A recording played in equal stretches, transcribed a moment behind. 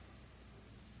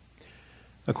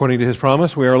According to his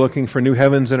promise, we are looking for new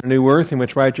heavens and a new earth in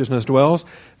which righteousness dwells.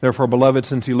 Therefore, beloved,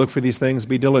 since you look for these things,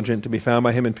 be diligent to be found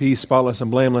by him in peace, spotless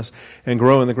and blameless, and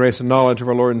grow in the grace and knowledge of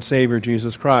our Lord and Savior,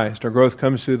 Jesus Christ. Our growth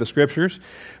comes through the Scriptures.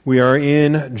 We are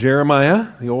in Jeremiah,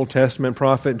 the Old Testament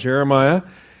prophet Jeremiah.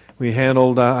 We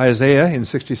handled Isaiah in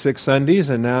 66 Sundays,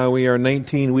 and now we are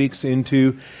 19 weeks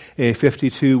into a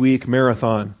 52-week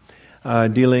marathon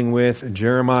dealing with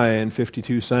Jeremiah in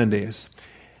 52 Sundays.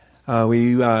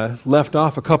 We left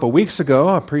off a couple weeks ago.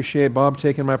 I appreciate Bob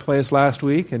taking my place last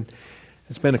week, and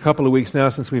it's been a couple of weeks now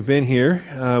since we've been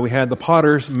here. We had the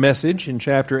potter's message in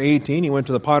chapter 18. He went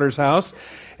to the potter's house,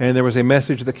 and there was a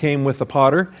message that came with the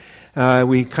potter.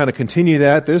 We kind of continue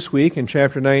that this week in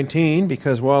chapter 19,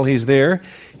 because while he's there,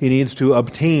 he needs to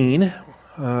obtain,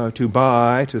 to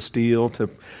buy, to steal, to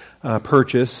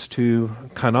purchase, to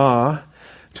kana,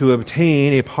 to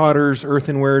obtain a potter's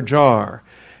earthenware jar.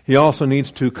 He also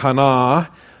needs to kana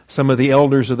some of the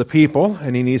elders of the people,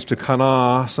 and he needs to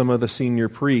kana some of the senior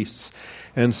priests.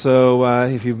 And so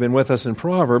if you've been with us in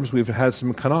Proverbs, we've had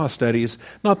some kana studies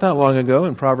not that long ago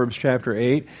in Proverbs chapter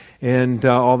 8, and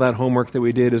all that homework that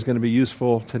we did is going to be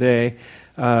useful today,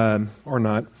 or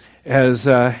not, as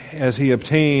he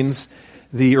obtains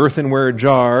the earthenware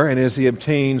jar, and as he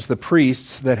obtains the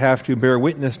priests that have to bear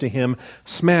witness to him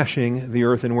smashing the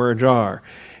earthenware jar.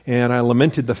 And I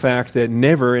lamented the fact that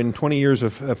never in 20 years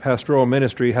of pastoral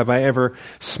ministry have I ever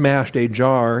smashed a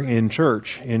jar in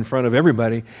church in front of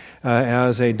everybody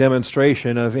as a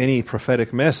demonstration of any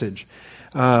prophetic message.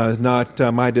 Not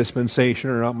my dispensation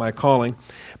or not my calling.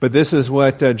 But this is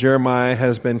what Jeremiah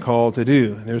has been called to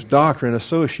do. There's doctrine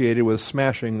associated with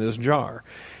smashing this jar.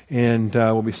 And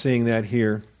we'll be seeing that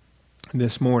here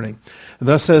this morning.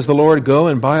 Thus says the Lord, go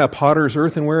and buy a potter's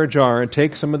earthenware jar, and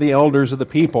take some of the elders of the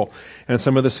people and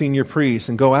some of the senior priests,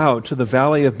 and go out to the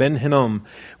valley of Ben Hinnom,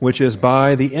 which is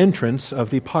by the entrance of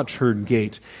the potsherd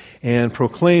gate, and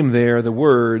proclaim there the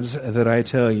words that I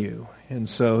tell you. And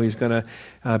so he's going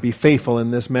to be faithful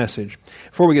in this message.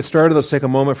 Before we get started, let's take a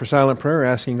moment for silent prayer,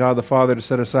 asking God the Father to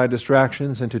set aside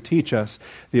distractions and to teach us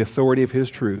the authority of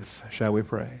his truth. Shall we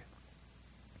pray?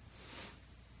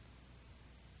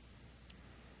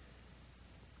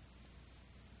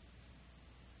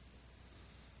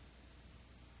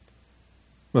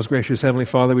 Most gracious Heavenly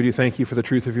Father, we do thank you for the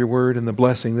truth of your word and the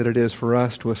blessing that it is for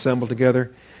us to assemble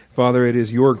together. Father, it is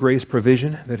your grace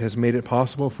provision that has made it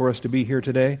possible for us to be here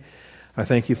today. I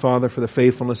thank you, Father, for the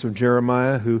faithfulness of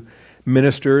Jeremiah, who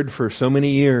ministered for so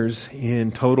many years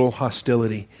in total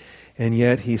hostility, and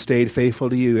yet he stayed faithful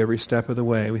to you every step of the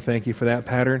way. We thank you for that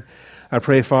pattern. I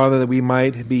pray, Father, that we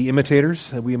might be imitators,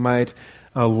 that we might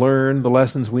learn the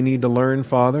lessons we need to learn,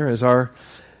 Father, as our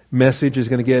message is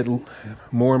going to get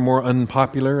more and more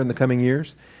unpopular in the coming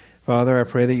years. Father, I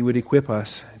pray that you would equip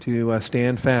us to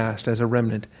stand fast as a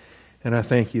remnant. And I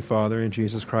thank you, Father, in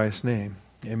Jesus Christ's name.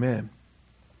 Amen.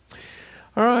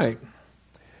 All right.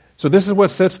 So this is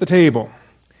what sets the table.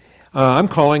 I'm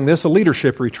calling this a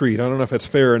leadership retreat. I don't know if that's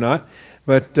fair or not,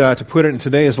 but to put it in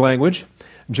today's language,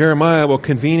 Jeremiah will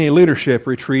convene a leadership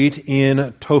retreat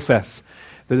in Topheth.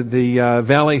 The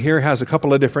valley here has a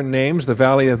couple of different names. The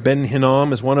valley of Ben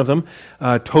Hinnom is one of them.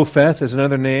 Topheth is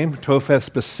another name. Topheth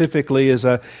specifically is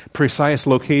a precise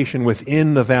location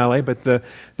within the valley, but the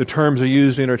terms are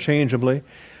used interchangeably.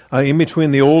 In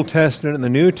between the Old Testament and the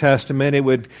New Testament, it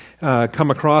would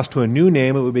come across to a new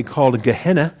name. It would be called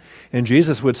Gehenna, and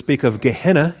Jesus would speak of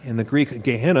Gehenna. In the Greek,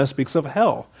 Gehenna speaks of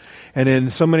hell. And in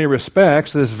so many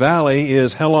respects, this valley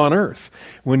is hell on earth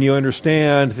when you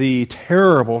understand the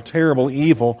terrible, terrible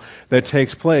evil that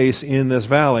takes place in this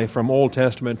valley from Old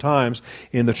Testament times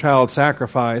in the child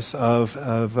sacrifice of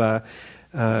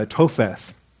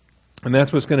Topheth. And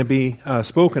that's what's going to be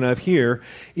spoken of here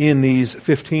in these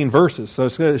 15 verses. So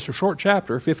it's a short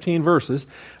chapter, 15 verses.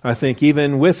 I think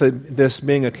even with this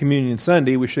being a Communion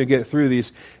Sunday, we should get through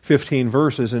these 15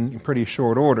 verses in pretty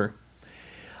short order.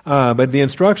 But the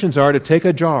instructions are to take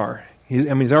a jar.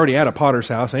 He's already at a potter's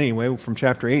house anyway from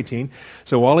chapter 18.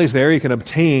 So while he's there, he can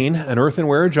obtain an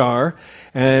earthenware jar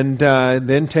and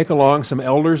then take along some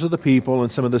elders of the people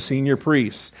and some of the senior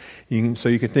priests. So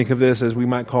you can think of this as we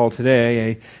might call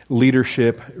today a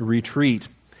leadership retreat.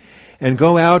 And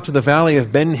go out to the valley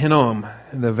of Ben Hinnom,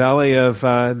 the valley of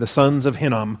the sons of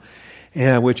Hinnom.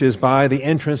 which is by the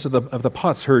entrance of the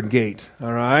potsherd gate,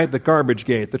 all right, the garbage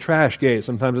gate, the trash gate.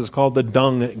 Sometimes it's called the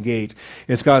dung gate.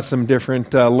 It's got some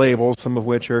different labels, some of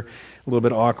which are a little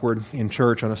bit awkward in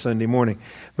church on a Sunday morning.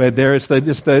 But there, it's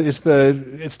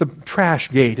the trash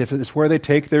gate. It's where they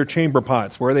take their chamber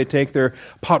pots, where they take their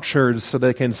potsherds so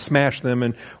they can smash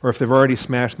them, or if they've already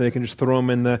smashed, they can just throw them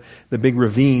in the big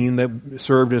ravine that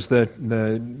served as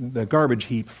the garbage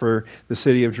heap for the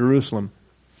city of Jerusalem.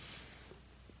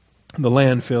 The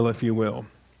landfill, if you will.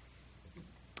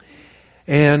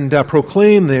 And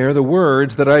proclaim there the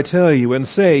words that I tell you, and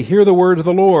say, hear the words of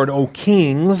the Lord, O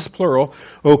kings, plural,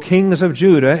 O kings of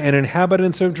Judah and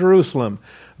inhabitants of Jerusalem.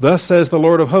 Thus says the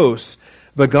Lord of hosts,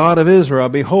 the God of Israel,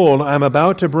 behold, I am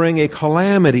about to bring a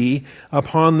calamity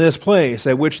upon this place,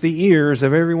 at which the ears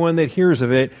of everyone that hears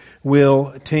of it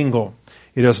will tingle.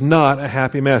 It is not a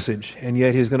happy message, and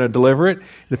yet He's going to deliver it.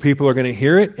 The people are going to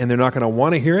hear it, and they're not going to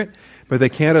want to hear it, but they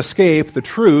can't escape the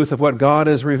truth of what God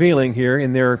is revealing here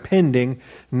in their pending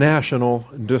national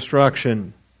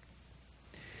destruction.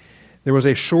 There was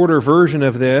a shorter version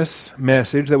of this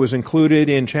message that was included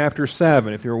in chapter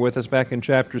 7. If you were with us back in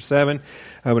chapter 7,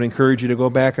 I would encourage you to go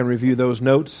back and review those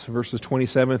notes, verses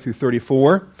 27 through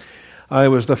 34. It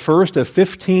was the first of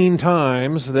 15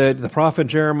 times that the prophet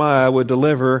Jeremiah would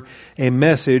deliver a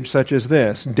message such as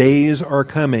this: days are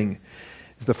coming.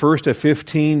 It's the first of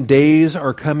 15 days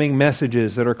are coming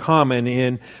messages that are common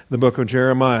in the book of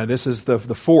Jeremiah. This is the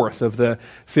fourth of the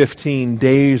 15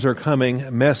 days are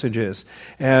coming messages,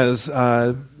 as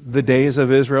the days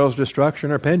of Israel's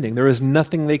destruction are pending. There is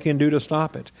nothing they can do to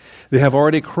stop it. They have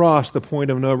already crossed the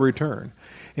point of no return.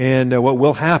 And what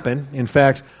will happen, in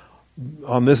fact,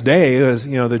 on this day, as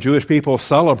you know, the Jewish people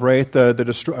celebrate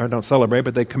don't celebrate,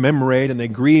 but they commemorate and they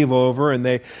grieve over and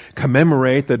they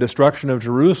commemorate the destruction of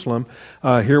Jerusalem.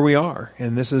 Here we are,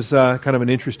 and this is kind of an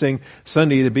interesting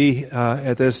Sunday to be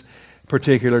at this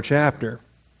particular chapter.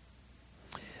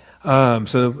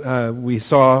 So we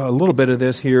saw a little bit of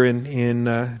this here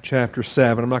in chapter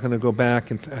 7. I'm not going to go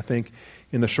back, and I think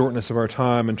in the shortness of our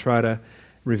time, and try to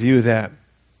review that.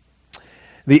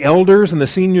 The elders and the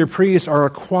senior priests are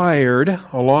acquired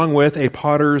along with a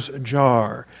potter's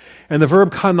jar. And the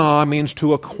verb kana means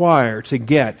to acquire, to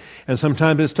get. And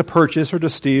sometimes it's to purchase or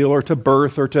to steal or to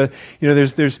birth or to,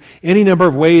 there's any number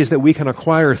of ways that we can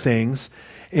acquire things.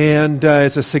 And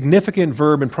it's a significant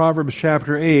verb in Proverbs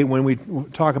chapter 8 when we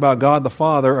talk about God the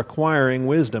Father acquiring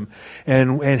wisdom,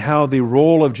 and how the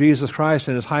role of Jesus Christ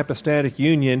in His hypostatic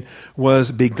union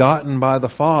was begotten by the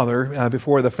Father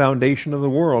before the foundation of the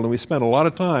world. And we spent a lot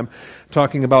of time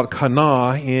talking about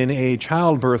kana in a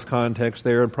childbirth context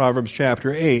there in Proverbs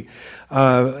chapter 8.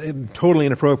 Totally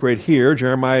inappropriate here.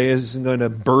 Jeremiah is going to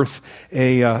birth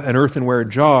an earthenware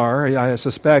jar. I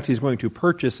suspect he's going to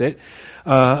purchase it.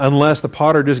 Unless the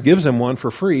potter just gives him one for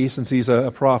free, since he's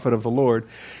a prophet of the Lord.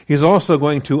 He's also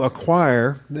going to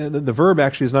acquire, the verb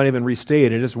actually is not even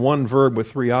restated, it's one verb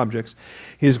with three objects.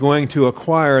 He's going to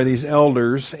acquire these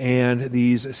elders and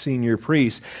these senior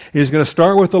priests. He's going to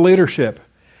start with the leadership.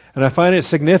 And I find it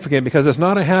significant because it's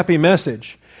not a happy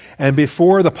message. And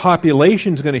before the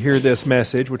population is going to hear this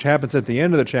message, which happens at the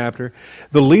end of the chapter,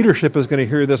 the leadership is going to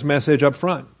hear this message up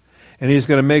front. And he's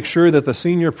going to make sure that the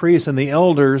senior priests and the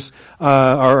elders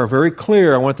are very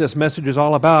clear on what this message is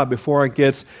all about before it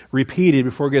gets repeated,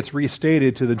 before it gets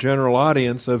restated to the general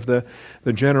audience of the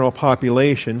general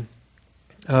population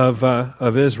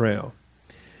of Israel.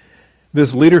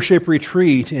 This leadership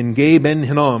retreat in Ge Ben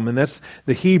Hinnom, and that's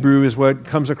the Hebrew is what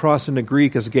comes across into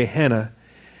Greek as Gehenna.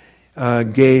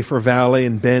 Ge for valley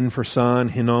and Ben for son,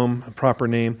 Hinnom, a proper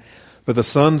name. But the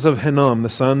sons of Hinnom, the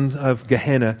son of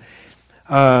Gehenna,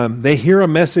 they hear a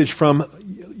message from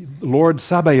Lord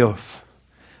Sabaoth.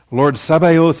 Lord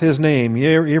Sabaoth, His name.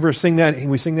 You ever sing that?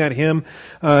 We sing that hymn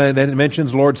that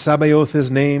mentions Lord Sabaoth, His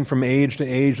name, from age to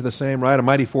age the same, right? A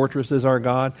mighty fortress is our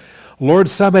God. Lord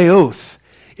Sabaoth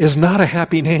is not a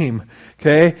happy name,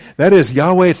 okay? That is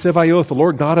Yahweh Tsevaoth, the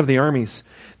Lord God of the armies.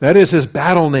 That is His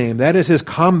battle name. That is His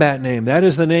combat name. That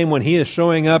is the name when He is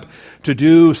showing up to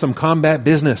do some combat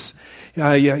business.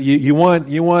 You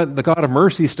want the God of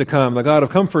mercies to come, the God of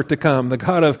comfort to come, the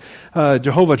God of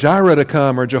Jehovah Jireh to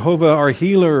come, or Jehovah our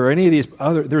healer, or any of these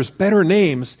other. There's better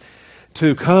names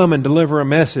to come and deliver a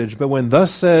message. But when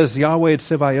thus says Yahweh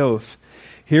Tsevaoth,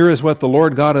 here is what the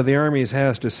Lord God of the armies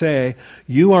has to say.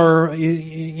 You are,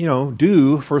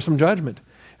 due for some judgment,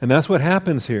 and that's what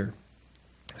happens here.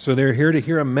 So they're here to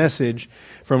hear a message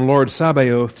from Lord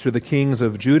Sabaoth to the kings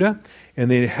of Judah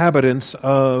and the inhabitants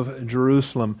of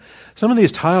Jerusalem. Some of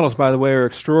these titles, by the way, are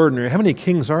extraordinary. How many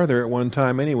kings are there at one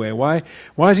time anyway? Why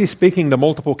is he speaking to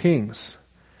multiple kings?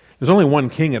 There's only one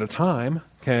king at a time,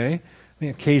 okay? mean,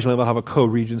 occasionally they'll have a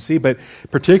co-regency, but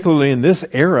particularly in this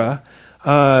era,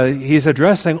 he's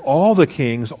addressing all the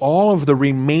kings, all of the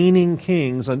remaining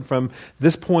kings, and from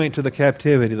this point to the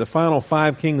captivity, the final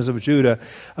 5 kings of Judah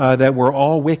that were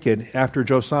all wicked after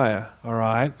Josiah. All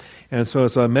right, and so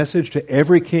it's a message to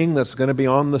every king that's going to be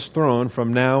on this throne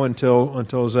from now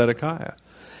until Zedekiah,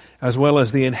 as well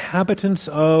as the inhabitants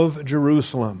of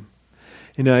Jerusalem.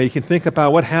 You know, you can think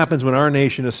about what happens when our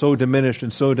nation is so diminished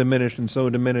and so diminished and so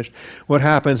diminished. What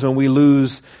happens when we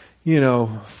lose,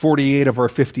 48 of our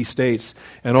 50 states,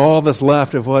 and all that's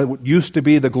left of what used to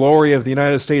be the glory of the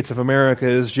United States of America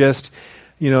is just,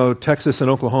 Texas and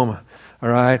Oklahoma. All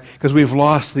right? Because we've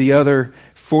lost the other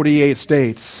 48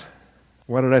 states.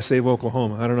 Why did I say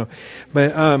Oklahoma? I don't know.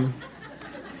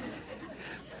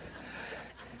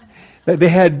 But they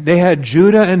had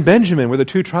Judah and Benjamin were the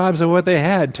 2 tribes of what they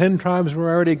had. 10 tribes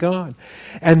were already gone.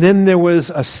 And then there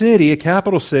was a city, a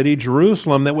capital city,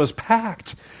 Jerusalem, that was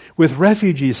packed with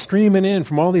refugees streaming in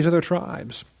from all these other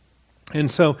tribes. And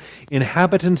so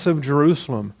inhabitants of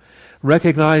Jerusalem,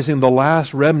 recognizing the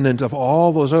last remnant of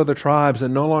all those other tribes that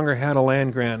no longer had a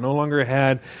land grant, no longer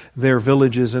had their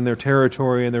villages and their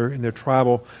territory and their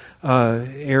tribal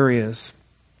areas.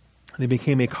 They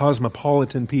became a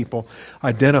cosmopolitan people,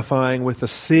 identifying with the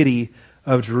city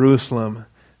of Jerusalem,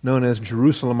 known as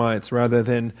Jerusalemites rather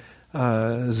than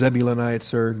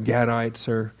Zebulonites or Gadites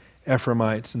or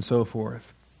Ephraimites and so forth.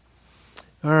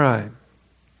 All right.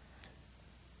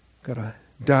 Got a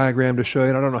diagram to show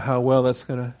you. I don't know how well that's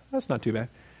not too bad.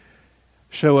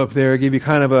 Show up there, give you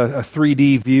kind of a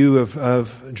 3D view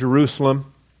of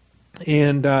Jerusalem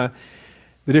and the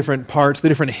different parts, the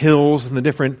different hills and the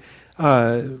different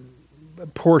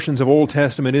portions of Old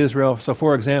Testament Israel. So,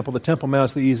 for example, the Temple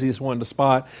Mount's the easiest one to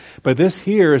spot. But this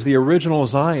here is the original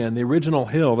Zion, the original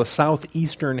hill, the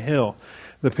southeastern hill.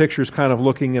 The picture's kind of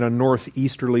looking in a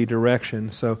northeasterly direction.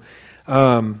 So,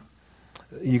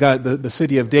 you got the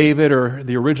city of David, or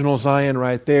the original Zion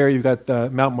right there. You've got the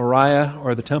Mount Moriah,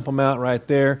 or the Temple Mount right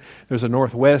there. There's a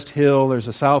northwest hill. There's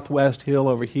a southwest hill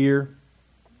over here.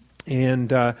 And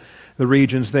the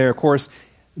regions there. Of course,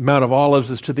 Mount of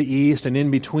Olives is to the east, and in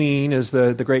between is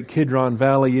the great Kidron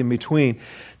Valley in between.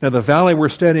 Now, the valley we're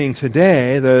studying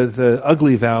today, the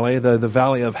ugly valley, the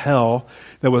valley of hell,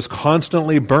 that was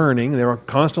constantly burning. They were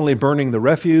constantly burning the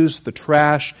refuse, the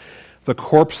trash, the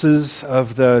corpses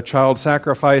of the child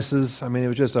sacrifices. I mean, it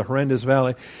was just a horrendous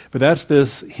valley. But that's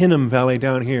this Hinnom Valley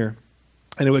down here.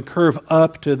 And it would curve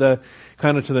up to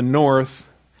the north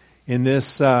in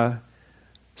this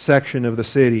section of the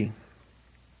city.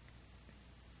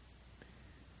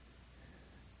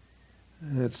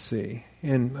 Let's see.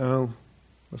 And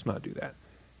let's not do that.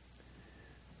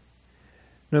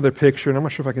 Another picture, and I'm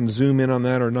not sure if I can zoom in on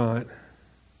that or not.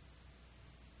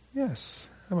 Yes.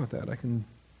 How about that? Isn't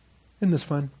this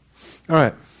fun? All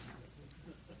right.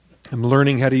 I'm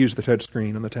learning how to use the touch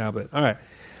screen on the tablet. All right.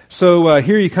 So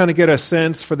here you kind of get a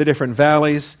sense for the different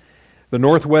valleys. The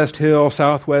Northwest Hill,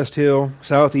 Southwest Hill,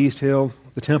 Southeast Hill,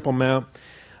 the Temple Mount.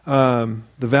 The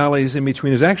valleys in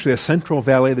between. There's actually a central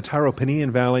valley, the Tyropenian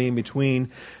Valley, in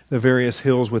between the various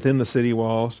hills within the city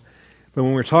walls. But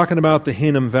when we're talking about the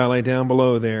Hinnom Valley down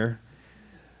below there,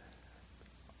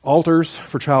 altars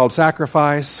for child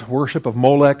sacrifice, worship of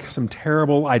Molech, some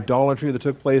terrible idolatry that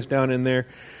took place down in there,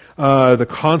 the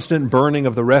constant burning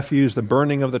of the refuse, the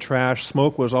burning of the trash,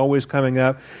 smoke was always coming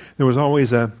up. There was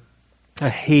always a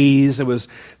haze. It was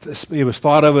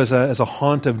thought of as a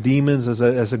haunt of demons,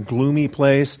 as a gloomy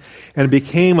place, and it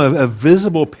became a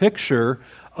visible picture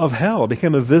of hell. It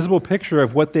became a visible picture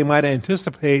of what they might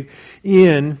anticipate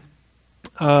in,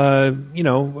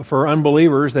 for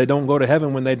unbelievers. They don't go to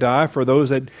heaven when they die. For those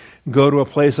that go to a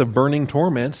place of burning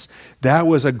torments, that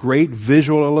was a great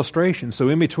visual illustration. So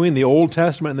in between the Old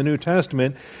Testament and the New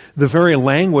Testament, the very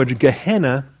language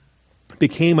Gehenna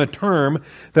became a term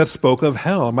that spoke of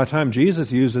hell. By the time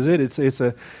Jesus uses it, it's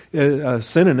a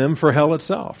synonym for hell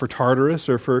itself, for Tartarus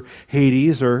or for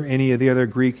Hades or any of the other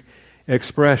Greek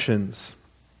expressions.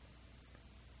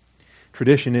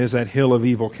 Tradition is that hill of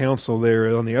evil counsel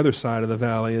there on the other side of the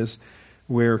valley is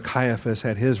where Caiaphas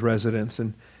had his residence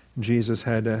and Jesus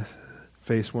had to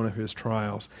face one of his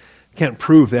trials. Can't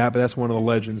prove that, but that's one of the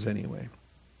legends anyway,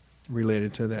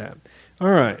 related to that. All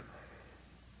right.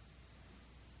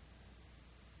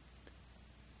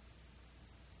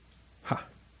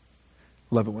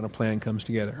 Love it when a plan comes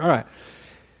together. All right.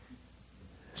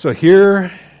 So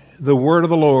hear the word of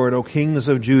the Lord, O kings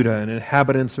of Judah and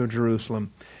inhabitants of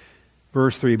Jerusalem.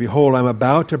 Verse 3, Behold, I'm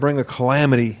about to bring a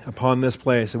calamity upon this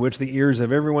place, in which the ears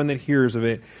of everyone that hears of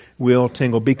it will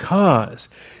tingle, because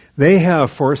they have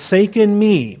forsaken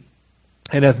me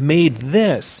and have made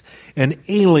this an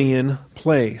alien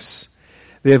place.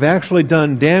 They have actually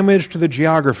done damage to the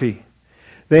geography.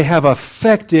 They have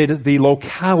affected the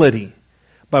locality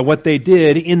by what they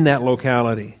did in that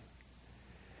locality.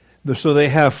 So they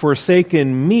have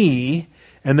forsaken me,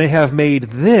 and they have made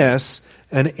this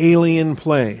an alien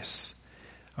place.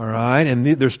 All right, and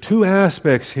there's two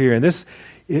aspects here, and this,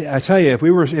 I tell you, if we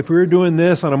were doing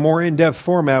this on a more in-depth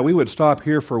format, we would stop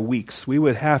here for weeks. We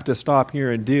would have to stop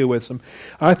here and deal with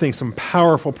some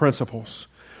powerful principles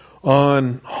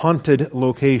on haunted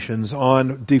locations,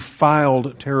 on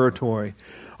defiled territory,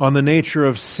 on the nature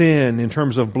of sin in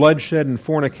terms of bloodshed and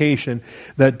fornication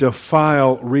that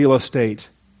defile real estate.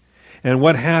 And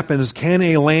what happens? Can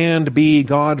a land be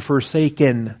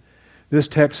God-forsaken? This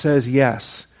text says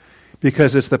yes,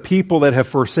 because it's the people that have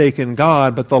forsaken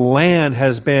God, but the land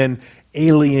has been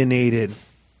alienated.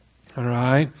 All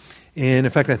right? And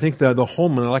in fact, I think I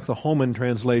like the Holman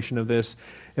translation of this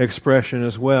expression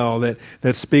as well,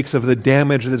 that speaks of the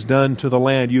damage that's done to the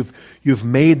land. You've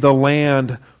made the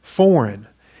land foreign.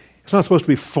 It's not supposed to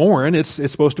be foreign, it's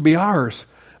supposed to be ours.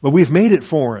 But we've made it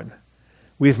foreign.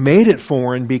 We've made it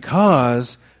foreign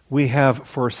because we have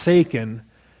forsaken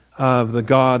the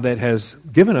God that has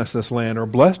given us this land or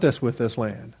blessed us with this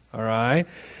land. All right?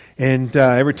 And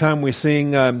every time we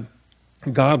sing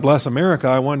God Bless America,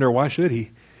 I wonder, why should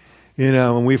He?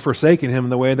 When we've forsaken Him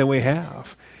the way that we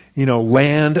have.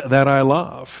 Land that I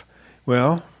love.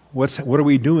 Well, what are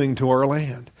we doing to our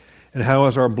land? And how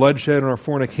is our bloodshed and our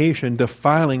fornication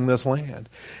defiling this land?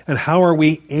 And how are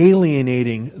we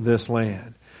alienating this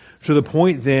land? To the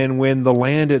point then when the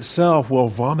land itself will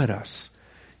vomit us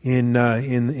in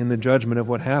the judgment of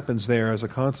what happens there as a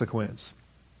consequence.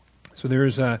 So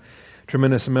there's a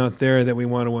tremendous amount there that we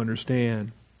want to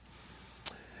understand.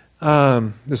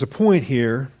 There's a point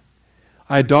here.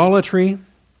 Idolatry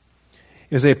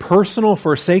is a personal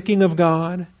forsaking of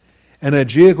God and a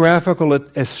geographical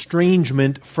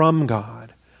estrangement from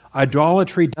God.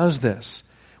 Idolatry does this.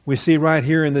 We see right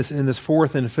here in this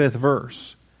fourth and fifth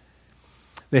verse.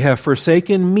 They have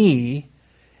forsaken me,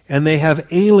 and they have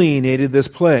alienated this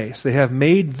place. They have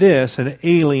made this an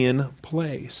alien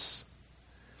place.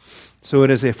 So it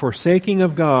is a forsaking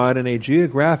of God and a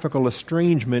geographical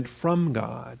estrangement from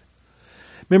God.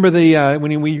 Remember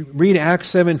when we read Acts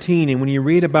 17 and when you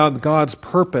read about God's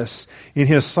purpose in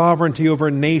His sovereignty over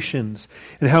nations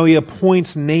and how He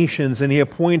appoints nations and He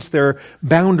appoints their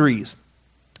boundaries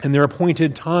and their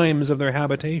appointed times of their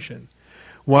habitation.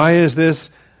 Why is this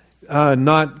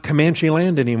not Comanche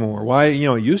land anymore? Why,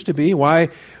 it used to be. Why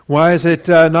is it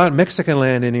not Mexican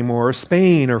land anymore, or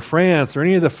Spain, or France, or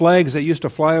any of the flags that used to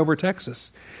fly over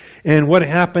Texas? And what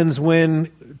happens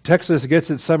when Texas gets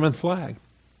its seventh flag?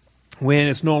 When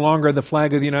it's no longer the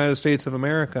flag of the United States of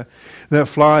America that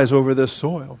flies over this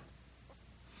soil.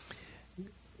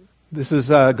 This is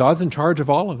God's in charge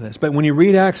of all of this. But when you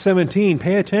read Acts 17,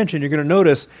 pay attention. You're going to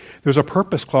notice there's a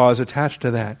purpose clause attached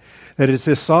to that. That it's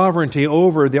His sovereignty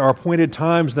over our appointed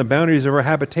times and the boundaries of our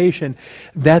habitation,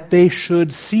 that they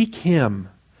should seek Him.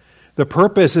 The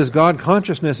purpose is God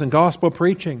consciousness and gospel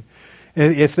preaching.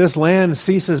 If this land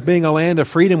ceases being a land of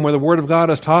freedom where the Word of God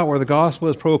is taught, where the gospel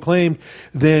is proclaimed,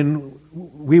 then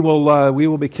we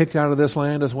will be kicked out of this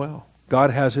land as well.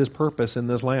 God has His purpose in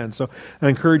this land. So I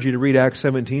encourage you to read Acts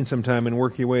 17 sometime and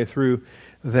work your way through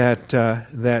that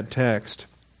text.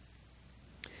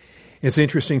 It's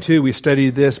interesting too, we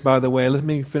studied this, by the way. Let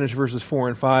me finish verses 4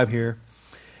 and 5 here.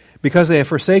 Because they have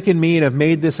forsaken me and have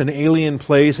made this an alien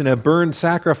place and have burned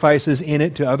sacrifices in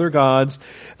it to other gods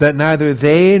that neither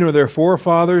they nor their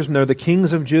forefathers nor the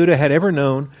kings of Judah had ever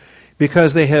known,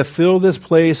 because they have filled this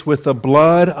place with the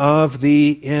blood of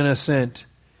the innocent.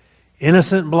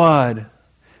 Innocent blood.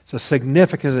 It's a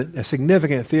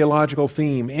significant theological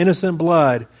theme. Innocent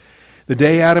blood. The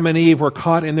day Adam and Eve were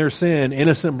caught in their sin,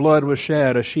 innocent blood was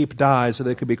shed. A sheep died so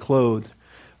they could be clothed.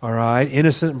 All right?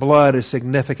 Innocent blood is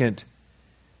significant.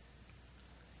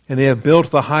 And they have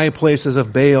built the high places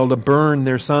of Baal to burn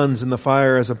their sons in the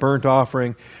fire as a burnt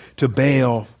offering to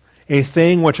Baal, a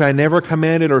thing which I never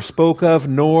commanded or spoke of,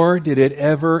 nor did it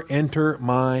ever enter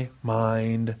my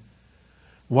mind.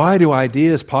 Why do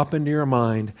ideas pop into your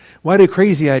mind? Why do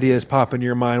crazy ideas pop into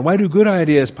your mind? Why do good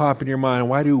ideas pop into your mind?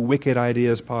 Why do wicked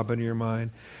ideas pop into your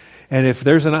mind? And if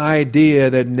there's an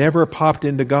idea that never popped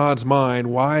into God's mind,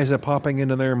 why is it popping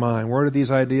into their mind? Where do these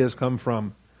ideas come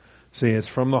from? See, it's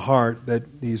from the heart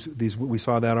that these we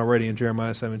saw that already in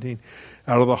Jeremiah 17.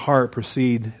 Out of the heart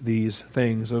proceed these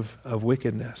things of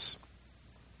wickedness.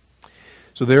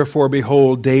 So therefore,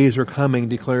 behold, days are coming,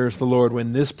 declares the Lord,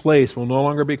 when this place will no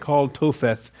longer be called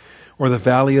Topheth, or the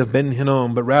valley of Ben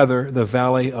Hinnom, but rather the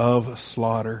valley of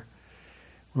slaughter.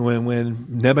 When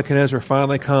Nebuchadnezzar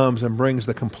finally comes and brings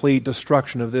the complete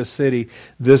destruction of this city,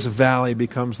 this valley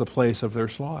becomes the place of their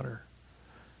slaughter.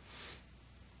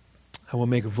 I will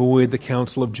make void the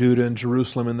counsel of Judah and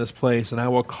Jerusalem in this place, and I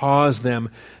will cause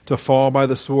them to fall by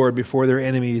the sword before their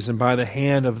enemies and by the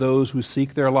hand of those who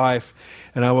seek their life.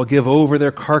 And I will give over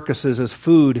their carcasses as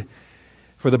food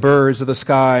for the birds of the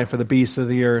sky and for the beasts of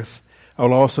the earth. I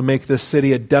will also make this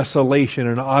city a desolation,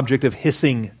 an object of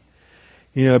hissing.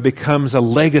 It becomes a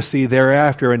legacy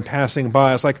thereafter and passing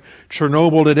by. It's like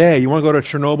Chernobyl today. You want to go to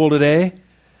Chernobyl today?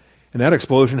 And that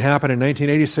explosion happened in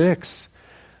 1986.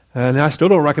 And I still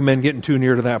don't recommend getting too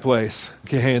near to that place.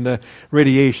 Okay, and the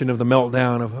radiation of the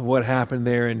meltdown of what happened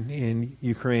there in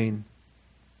Ukraine.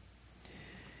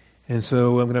 And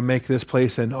so I'm going to make this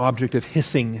place an object of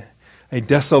hissing, a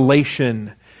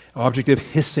desolation, object of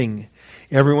hissing.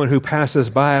 Everyone who passes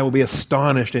by will be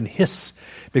astonished and hiss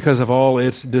because of all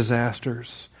its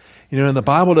disasters. And the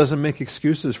Bible doesn't make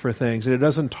excuses for things. It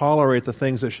doesn't tolerate the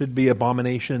things that should be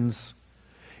abominations.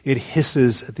 It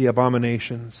hisses at the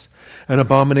abominations. An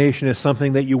abomination is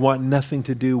something that you want nothing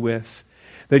to do with,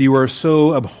 that you are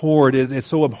so abhorred, it's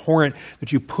so abhorrent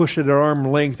that you push it at arm's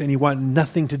length and you want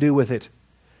nothing to do with it.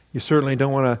 You certainly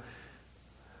don't want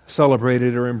to celebrate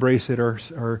it or embrace it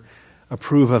or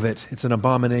approve of it. It's an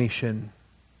abomination.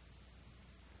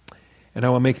 And I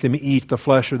will make them eat the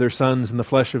flesh of their sons and the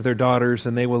flesh of their daughters,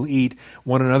 and they will eat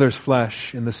one another's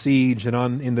flesh in the siege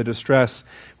and in the distress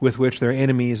with which their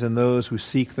enemies and those who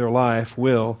seek their life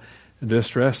will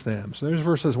distress them. So there's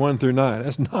verses 1 through 9.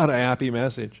 That's not a happy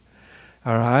message.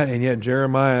 All right? And yet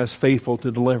Jeremiah is faithful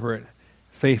to deliver it,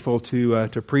 faithful to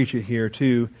preach it here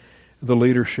to the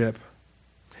leadership.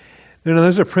 Now,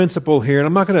 there's a principle here, and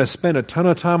I'm not going to spend a ton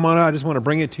of time on it. I just want to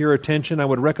bring it to your attention. I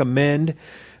would recommend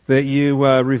that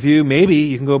you review. Maybe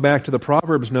you can go back to the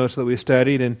Proverbs notes that we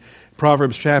studied in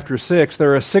Proverbs chapter 6.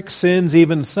 There are 6 sins,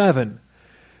 even 7,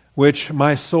 which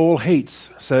my soul hates,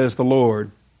 says the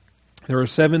Lord. There are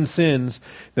 7 sins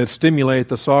that stimulate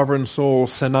the sovereign soul,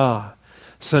 Sanah.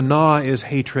 Sanah is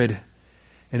hatred.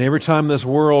 And every time this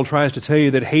world tries to tell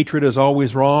you that hatred is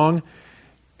always wrong,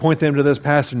 point them to this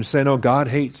passage and say, no, God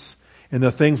hates. And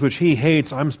the things which He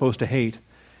hates, I'm supposed to hate.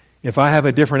 If I have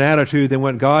a different attitude than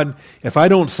what God, if I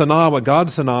don't sanah what God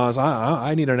sanahs,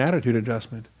 I need an attitude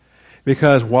adjustment.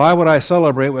 Because why would I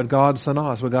celebrate what God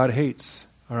sanahs, what God hates?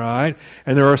 All right?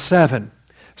 And there are 7.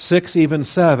 6, even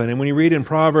 7. And when you read in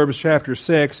Proverbs chapter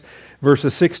 6,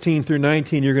 verses 16 through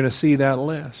 19, you're going to see that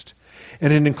list.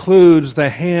 And it includes the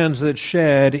hands that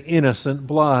shed innocent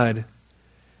blood.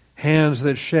 Hands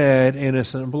that shed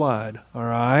innocent blood. All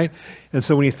right? And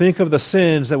so when you think of the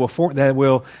sins that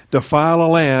will defile a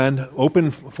land,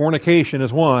 open fornication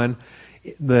is one,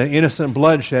 the innocent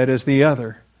bloodshed is the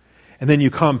other. And then you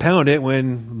compound it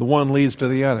when the one leads to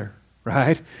the other.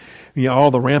 Right? All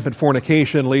the rampant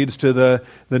fornication leads to the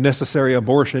necessary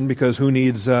abortion because who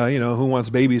needs, who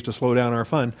wants babies to slow down our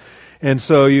fun? And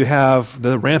so you have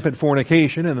the rampant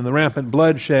fornication and then the rampant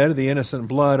bloodshed, the innocent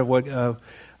blood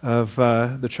of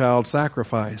the child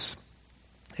sacrifice.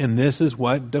 And this is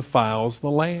what defiles the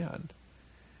land.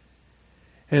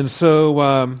 And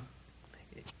so,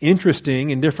 interesting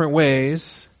in different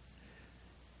ways,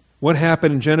 what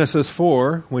happened in Genesis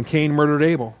 4 when Cain murdered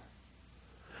Abel?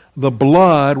 The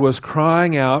blood was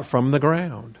crying out from the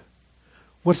ground.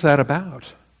 What's that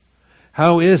about?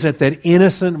 How is it that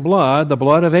innocent blood, the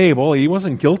blood of Abel, he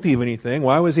wasn't guilty of anything,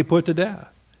 why was he put to death?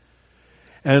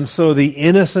 And so the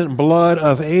innocent blood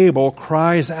of Abel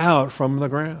cries out from the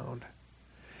ground.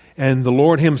 And the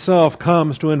Lord Himself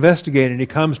comes to investigate, and He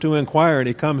comes to inquire, and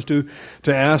He comes to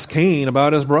ask Cain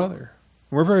about his brother.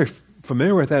 We're very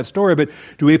familiar with that story, but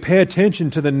do we pay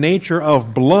attention to the nature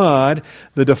of blood,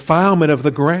 the defilement of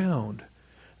the ground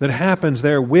that happens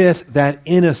there with that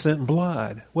innocent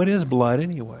blood? What is blood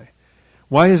anyway?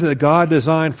 Why is it that God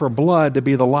designed for blood to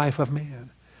be the life of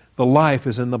man? The life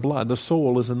is in the blood. The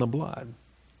soul is in the blood.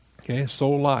 Okay,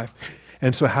 soul life.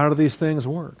 And so how do these things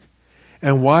work?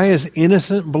 And why is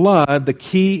innocent blood the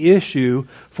key issue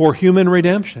for human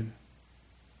redemption?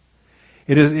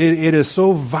 It is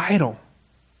so vital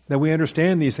that we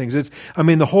understand these things.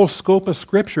 The whole scope of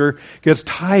Scripture gets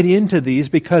tied into these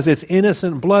because it's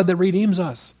innocent blood that redeems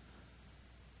us.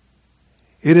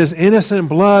 It is innocent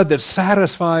blood that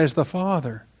satisfies the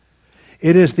Father.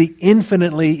 It is the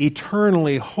infinitely,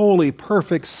 eternally, holy,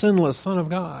 perfect, sinless Son of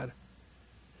God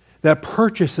that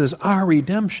purchases our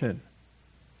redemption.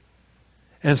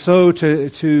 And so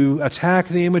to attack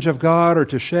the image of God or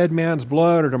to shed man's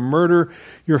blood or to murder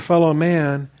your fellow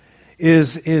man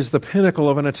is the pinnacle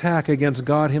of an attack against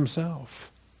God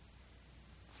Himself.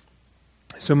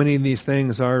 So many of these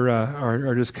things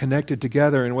are just connected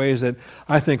together in ways that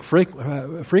I think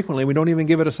frequently we don't even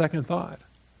give it a second thought.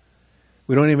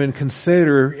 We don't even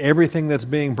consider everything that's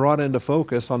being brought into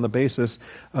focus on the basis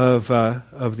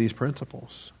of these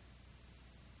principles.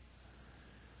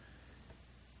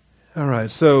 All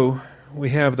right, so we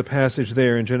have the passage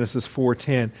there in Genesis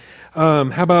 4:10.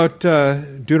 How about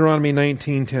Deuteronomy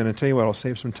 19:10? I'll tell you what, I'll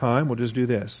save some time. We'll just do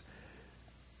this.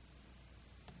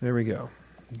 There we go.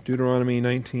 Deuteronomy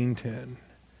 19:10.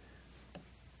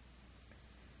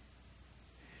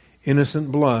 Innocent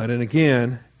blood. And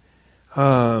again,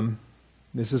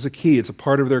 this is a key. It's a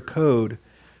part of their code.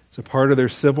 It's a part of their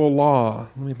civil law.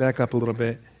 Let me back up a little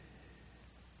bit.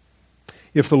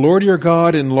 If the Lord your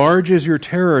God enlarges your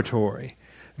territory,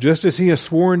 just as He has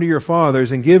sworn to your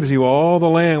fathers, and gives you all the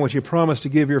land which He promised to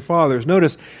give your fathers.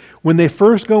 Notice, when they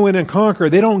first go in and conquer,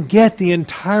 they don't get the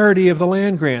entirety of the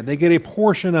land grant. They get a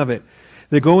portion of it.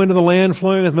 They go into the land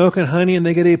flowing with milk and honey, and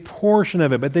they get a portion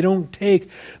of it, but they don't take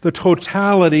the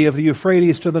totality of the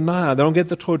Euphrates to the Nile. They don't get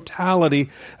the totality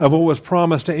of what was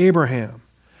promised to Abraham.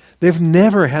 They've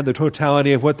never had the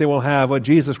totality of what they will have, what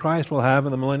Jesus Christ will have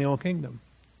in the millennial kingdom.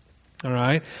 All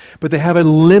right? But they have a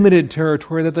limited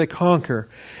territory that they conquer.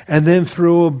 And then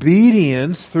through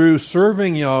obedience, through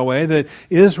serving Yahweh, that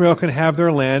Israel can have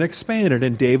their land expanded.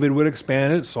 And David would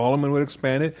expand it, Solomon would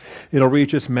expand it. It'll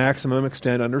reach its maximum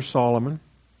extent under Solomon.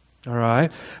 All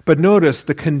right? But notice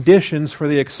the conditions for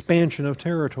the expansion of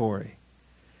territory.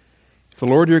 If the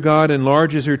Lord your God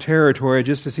enlarges your territory,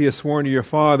 just as He has sworn to your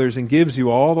fathers, and gives you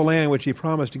all the land which He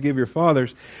promised to give your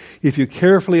fathers, if you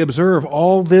carefully observe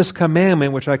all this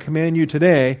commandment which I command you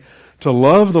today, to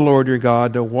love the Lord your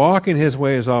God, to walk in His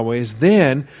ways always,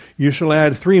 then you shall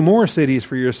add 3 more cities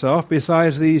for yourself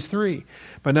besides these 3.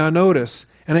 But now notice,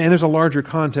 and there's a larger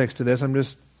context to this, I'm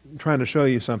just trying to show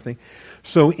you something.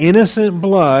 So innocent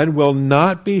blood will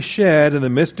not be shed in the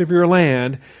midst of your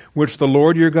land, which the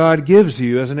Lord your God gives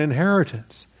you as an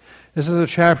inheritance. This is a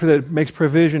chapter that makes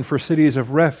provision for cities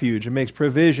of refuge. It makes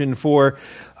provision for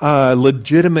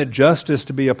legitimate justice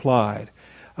to be applied.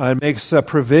 It makes a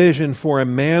provision for a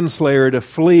manslayer to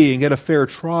flee and get a fair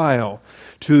trial,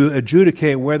 to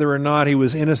adjudicate whether or not he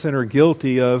was innocent or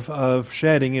guilty of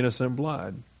shedding innocent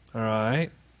blood. All right?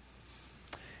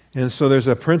 And so there's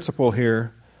a principle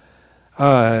here.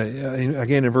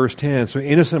 Again in verse 10, so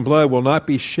innocent blood will not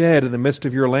be shed in the midst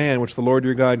of your land, which the Lord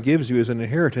your God gives you as an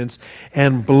inheritance,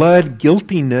 and blood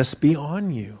guiltiness be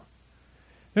on you.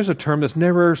 There's a term that's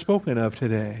never spoken of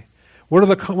today.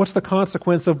 What's the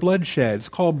consequence of bloodshed? It's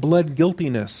called blood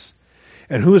guiltiness.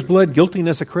 And who is blood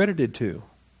guiltiness accredited to?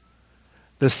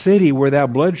 The city where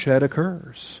that bloodshed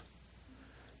occurs.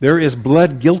 There is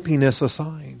blood guiltiness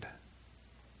assigned.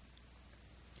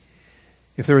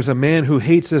 If there is a man who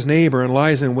hates his neighbor and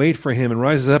lies in wait for him and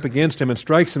rises up against him and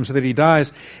strikes him so that he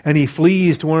dies, and he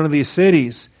flees to one of these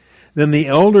cities, then the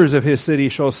elders of his city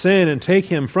shall send and take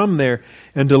him from there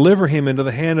and deliver him into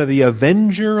the hand of the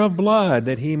avenger of blood,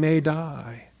 that he may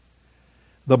die.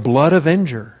 The blood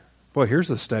avenger. Boy, here's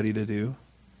a study to do.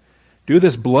 Do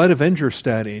this blood avenger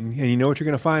study, and you know what you're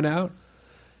going to find out?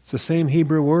 It's the same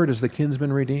Hebrew word as the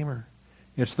kinsman redeemer.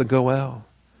 It's the goel.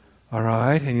 All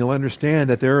right? And you'll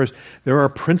understand that there are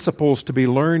principles to be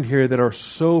learned here that are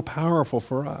so powerful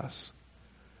for us.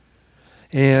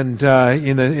 And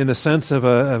in the sense of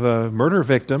a murder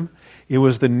victim, it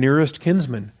was the nearest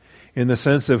kinsman. In the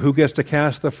sense of who gets to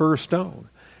cast the first stone.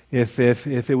 If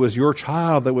it was your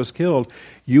child that was killed,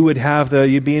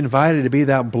 you'd be invited to be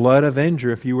that blood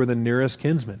avenger if you were the nearest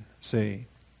kinsman. See?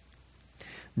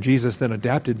 Jesus then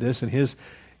adapted this in His,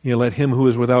 let him who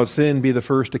is without sin be the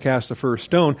first to cast the first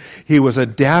stone. He was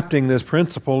adapting this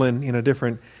principle in a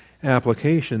different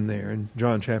application there in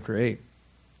John chapter 8.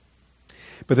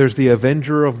 But there's the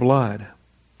avenger of blood.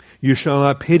 You shall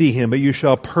not pity him, but you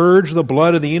shall purge the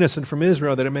blood of the innocent from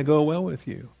Israel, that it may go well with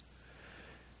you.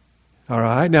 All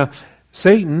right? Now,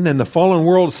 Satan and the fallen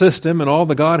world system and all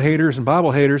the God haters and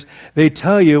Bible haters, they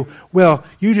tell you, well,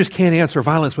 you just can't answer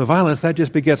violence with violence. That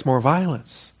just begets more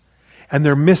violence. And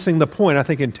they're missing the point, I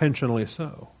think intentionally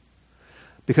so.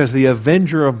 Because the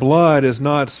avenger of blood is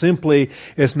not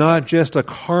just a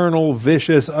carnal,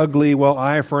 vicious, ugly, well,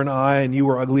 eye for an eye and you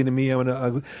were ugly to me, I'm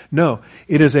ugly. No,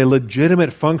 it is a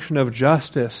legitimate function of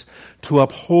justice to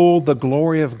uphold the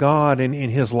glory of God in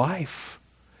His life.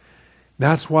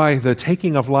 That's why the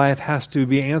taking of life has to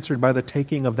be answered by the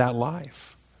taking of that life.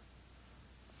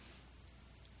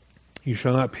 You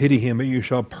shall not pity him, but you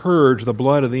shall purge the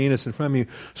blood of the innocent from you.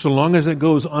 So long as it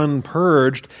goes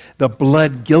unpurged, the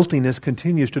blood guiltiness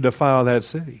continues to defile that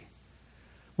city.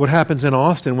 What happens in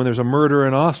Austin when there's a murder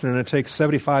in Austin and it takes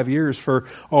 75 years for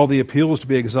all the appeals to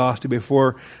be exhausted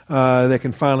before they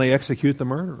can finally execute the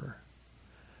murderer?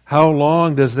 How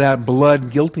long does that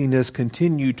blood guiltiness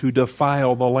continue to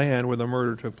defile the land where the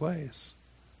murder took place?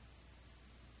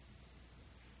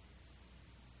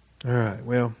 All right,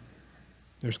 well,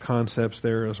 there's concepts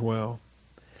there as well.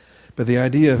 But the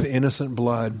idea of innocent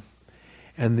blood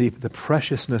and the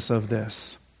preciousness of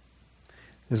this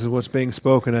is what's being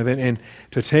spoken of. And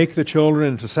to take the children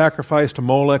and to sacrifice to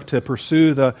Molech, to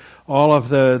pursue all of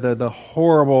the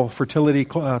horrible fertility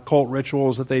cult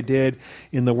rituals that they did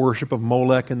in the worship of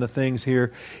Molech and the things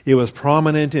here. It was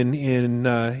prominent in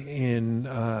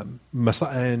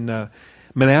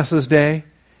Manasseh's day,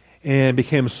 and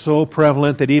became so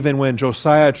prevalent that even when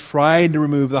Josiah tried to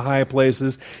remove the high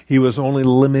places, he was only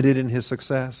limited in his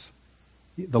success.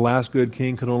 The last good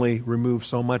king could only remove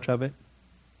so much of it.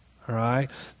 All right?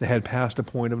 They had passed a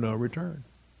point of no return.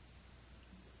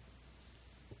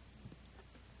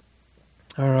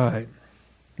 All right.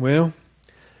 Well,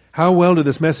 how well did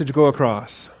this message go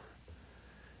across?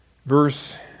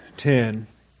 Verse 10.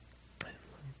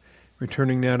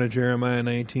 Returning now to Jeremiah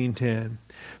 19:10.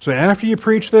 So after you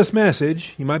preach this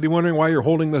message, you might be wondering why you're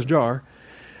holding this jar.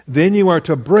 Then you are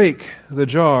to break the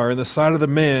jar in the sight of the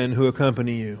men who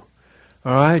accompany you.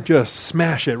 All right? Just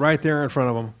smash it right there in front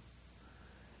of them.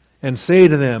 And say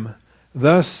to them,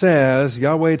 thus says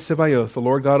Yahweh Tsevaoth, the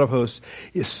Lord God of hosts,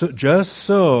 just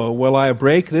so will I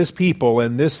break this people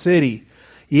and this city,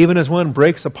 even as one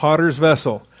breaks a potter's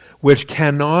vessel, which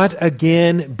cannot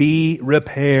again be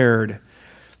repaired.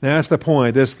 That's the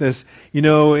point. This, in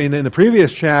the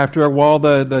previous chapter, while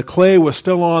the clay was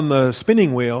still on the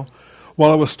spinning wheel,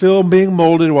 while it was still being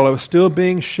molded, while it was still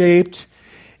being shaped,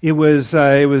 it was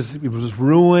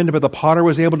ruined, but the potter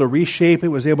was able to reshape it,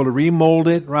 was able to remold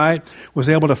it, right? Was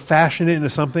able to fashion it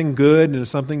into something good, into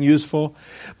something useful.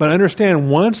 But understand,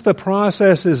 once the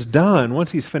process is done,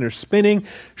 once he's finished spinning,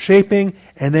 shaping,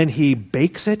 and then he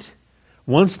bakes it,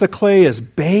 once the clay is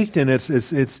baked and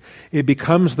it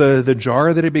becomes the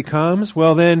jar that it becomes,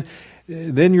 well then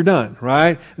you're done,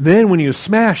 right? Then when you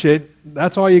smash it,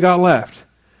 that's all you got left.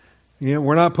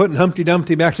 We're not putting Humpty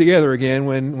Dumpty back together again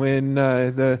when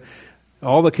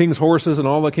all the king's horses and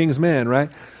all the king's men,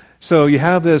 right? So you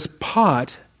have this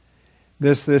pot,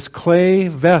 this clay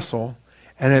vessel,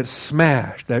 and it's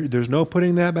smashed. There's no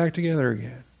putting that back together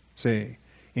again. See,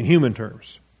 in human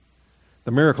terms.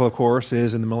 The miracle, of course,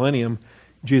 is in the millennium,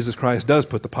 Jesus Christ does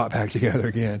put the pot back together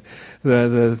again.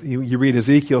 You read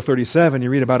Ezekiel 37,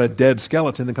 you read about a dead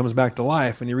skeleton that comes back to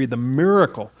life, and you read the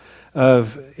miracle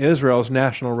of Israel's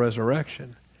national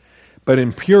resurrection. But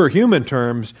in pure human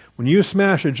terms, when you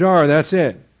smash a jar, that's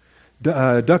it.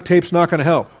 Duct tape's not going to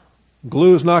help.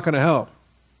 Glue's not going to help.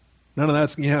 None of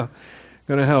that's going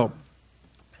to help.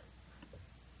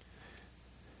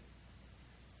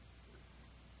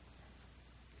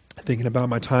 Thinking about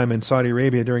my time in Saudi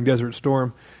Arabia during Desert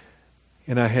Storm,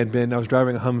 and I was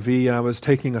driving a Humvee, and I was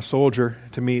taking a soldier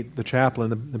to meet the chaplain,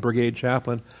 the brigade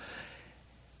chaplain.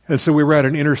 And so we were at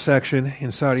an intersection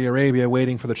in Saudi Arabia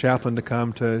waiting for the chaplain to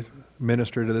come to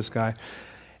minister to this guy.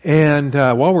 And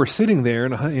while we're sitting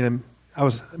there, I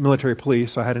was military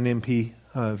police, so I had an MP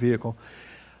vehicle,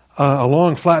 a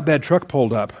long flatbed truck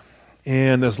pulled up.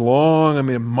 And this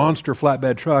monster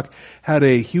flatbed truck had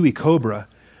a Huey Cobra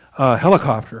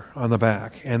helicopter on the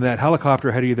back, and that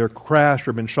helicopter had either crashed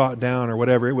or been shot down or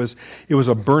whatever. It was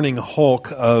a burning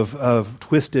hulk of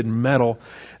twisted metal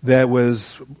that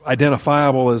was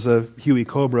identifiable as a Huey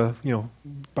Cobra,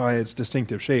 by its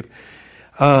distinctive shape.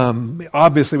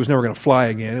 Obviously, it was never going to fly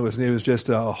again. It was just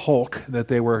a hulk that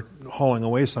they were hauling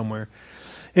away somewhere.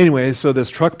 Anyway, so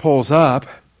this truck pulls up,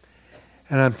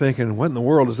 and I'm thinking, what in the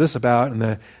world is this about? And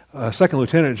the second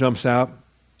lieutenant jumps out,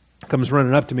 comes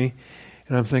running up to me.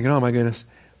 And I'm thinking, oh my goodness,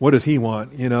 what does he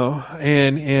want?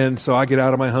 And so I get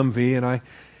out of my Humvee and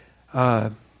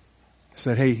I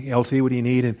said, hey, LT, what do you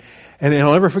need? And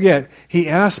I'll never forget, he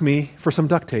asked me for some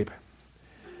duct tape.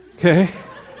 Okay?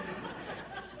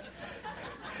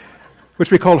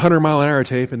 Which we called 100-mile-an-hour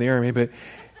tape in the Army, but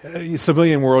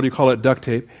civilian world, you call it duct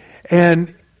tape.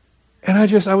 And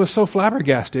I was so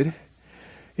flabbergasted,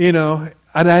 and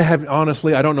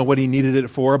honestly, I don't know what he needed it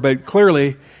for, but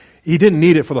clearly, he didn't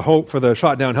need it for the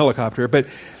shot down helicopter, but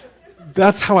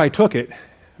that's how I took it,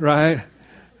 right?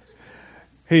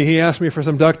 He asked me for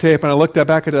some duct tape, and I looked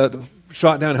back at a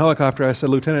shot down helicopter. I said,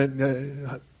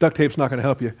 Lieutenant, duct tape's not going to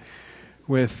help you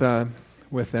with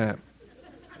that.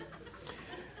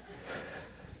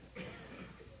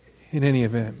 In any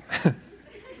event,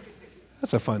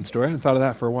 that's a fun story. I hadn't thought of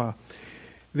that for a while.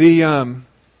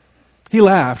 He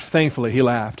laughed, thankfully, he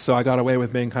laughed. So I got away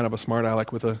with being kind of a smart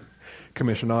aleck with a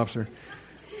commissioned officer.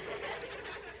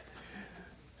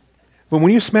 But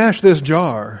when you smash this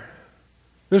jar,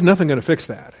 there's nothing going to fix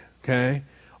that, okay?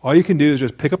 All you can do is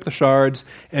just pick up the shards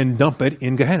and dump it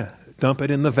in Gehenna. Dump it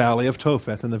in the valley of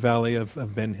Topheth, in the valley of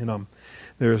Ben Hinnom.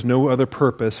 There is no other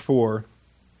purpose for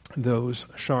those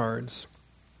shards.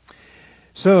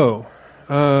 So,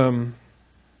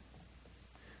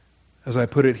 as I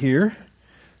put it here,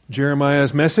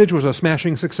 Jeremiah's message was a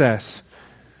smashing success.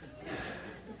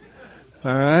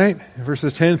 All right,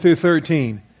 verses 10 through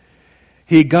 13.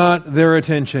 He got their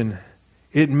attention.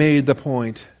 It made the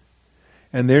point.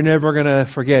 And they're never going to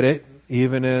forget it,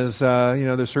 even as,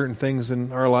 there's certain things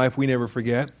in our life we never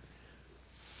forget.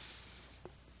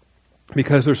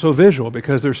 Because they're so visual,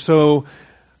 because they're so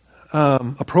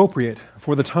appropriate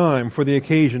for the time, for the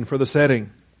occasion, for the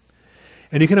setting.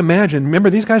 And you can imagine, remember,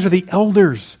 these guys are the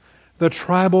elders, the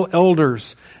tribal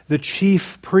elders, the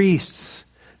chief priests.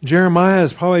 Jeremiah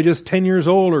is probably just 10 years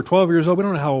old or 12 years old. We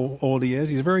don't know how old he is.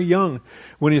 He's very young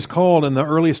when he's called in the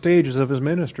early stages of his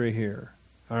ministry here.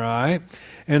 All right?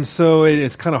 And so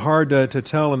it's kind of hard to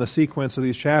tell in the sequence of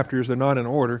these chapters. They're not in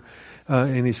order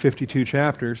in these 52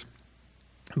 chapters.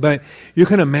 But you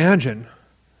can imagine,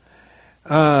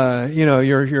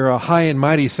 you're a high and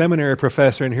mighty seminary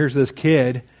professor, and here's this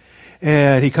kid,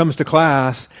 and he comes to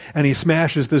class, and he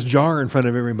smashes this jar in front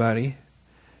of everybody.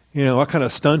 What kind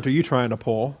of stunt are you trying to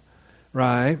pull,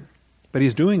 right? But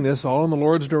he's doing this all in the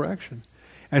Lord's direction.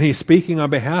 And he's speaking on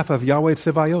behalf of Yahweh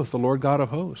Tsevaoth, the Lord God of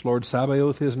hosts, Lord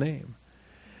Sabaoth, his name.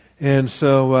 And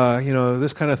so,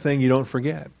 this kind of thing you don't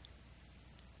forget.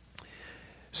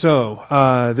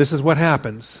 So, this is what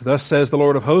happens. Thus says the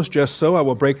Lord of hosts, just so I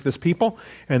will break this people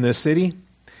and this city,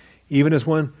 even as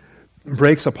one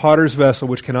breaks a potter's vessel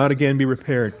which cannot again be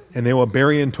repaired. And they will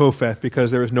bury in Topheth,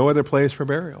 because there is no other place for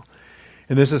burial.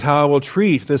 And this is how I will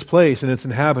treat this place and its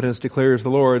inhabitants, declares the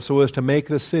Lord, so as to make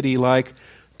the city like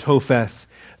Topheth.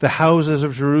 The houses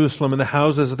of Jerusalem and the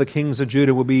houses of the kings of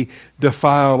Judah will be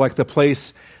defiled like the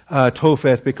place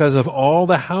Topheth, because of all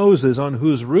the houses on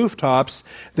whose rooftops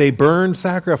they burned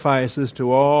sacrifices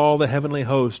to all the heavenly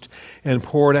host and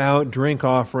poured out drink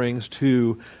offerings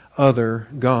to other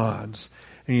gods.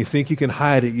 And you think you can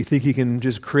hide it. You think you can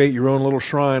just create your own little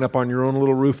shrine up on your own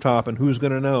little rooftop, and who's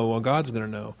going to know? Well, God's going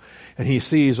to know. And he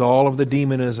sees all of the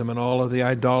demonism and all of the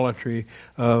idolatry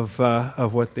of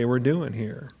what they were doing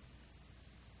here.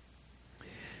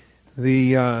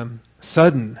 The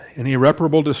sudden and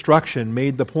irreparable destruction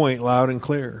made the point loud and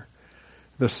clear.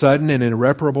 The sudden and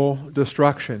irreparable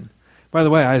destruction. By the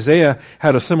way, Isaiah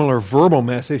had a similar verbal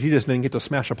message. He just didn't get to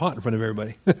smash a pot in front of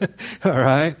everybody. All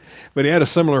right? But he had a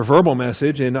similar verbal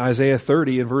message in Isaiah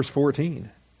 30 and verse 14.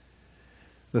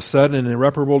 The sudden and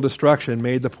irreparable destruction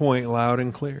made the point loud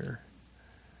and clear.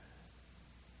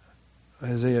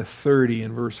 Isaiah 30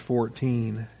 and verse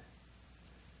 14.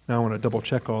 Now I want to double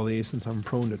check all these since I'm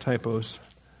prone to typos.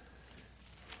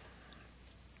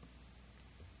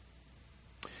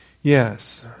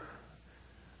 Yes.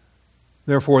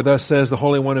 Therefore, thus says the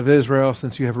Holy One of Israel,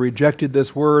 since you have rejected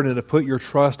this word and have put your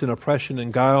trust in oppression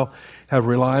and guile, have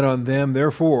relied on them,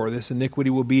 therefore this iniquity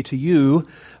will be to you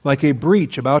like a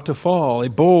breach about to fall, a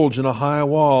bulge in a high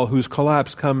wall whose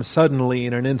collapse comes suddenly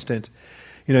in an instant.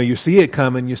 You see it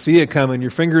coming,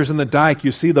 your fingers in the dike,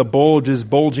 you see the bulge is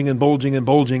bulging and bulging and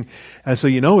bulging, and so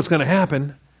you know it's going to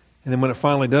happen. And then when it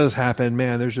finally does happen,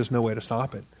 man, there's just no way to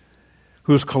stop it.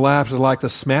 Whose collapse is like the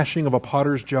smashing of a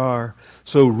potter's jar,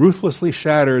 so ruthlessly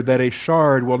shattered that a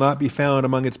shard will not be found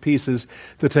among its pieces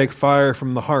to take fire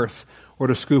from the hearth or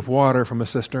to scoop water from a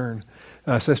cistern.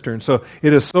 So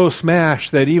it is so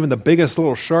smashed that even the biggest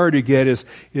little shard you get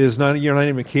is not, you're not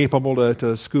even capable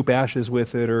to scoop ashes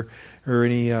with it or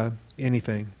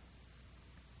anything.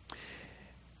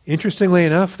 Interestingly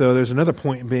enough, though, there's another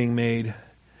point being made.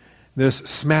 This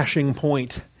smashing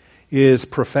point is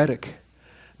prophetic.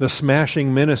 The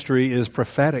smashing ministry is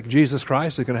prophetic. Jesus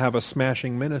Christ is going to have a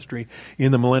smashing ministry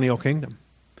in the millennial kingdom.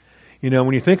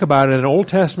 When you think about it, an Old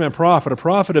Testament prophet, a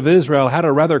prophet of Israel, had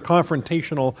a rather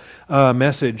confrontational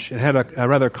message and had a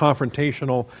rather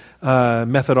confrontational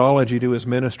methodology to his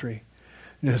ministry.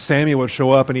 Samuel would show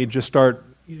up and he'd just start,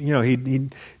 he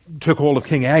took hold of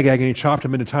King Agag and he chopped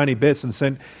him into tiny bits and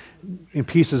sent in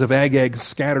pieces of Agag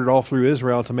scattered all through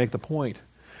Israel to make the point.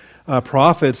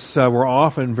 Prophets were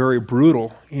often very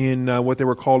brutal in what they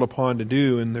were called upon to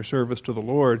do in their service to the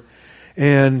Lord.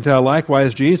 And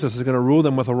likewise, Jesus is going to rule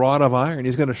them with a rod of iron.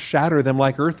 He's going to shatter them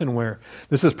like earthenware.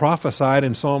 This is prophesied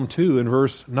in Psalm 2 in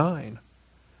verse 9.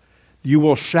 You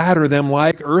will shatter them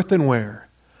like earthenware.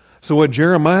 So what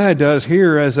Jeremiah does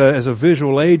here as a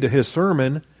visual aid to his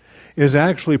sermon is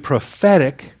actually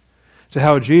prophetic to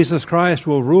how Jesus Christ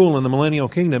will rule in the millennial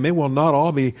kingdom. It will not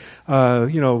all be,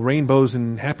 rainbows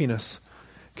and happiness.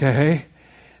 Okay?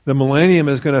 The millennium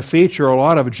is going to feature a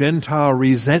lot of Gentile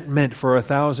resentment for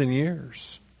 1,000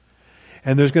 years.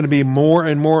 And there's going to be more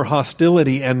and more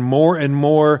hostility and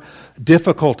more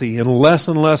difficulty and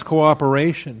less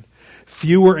cooperation.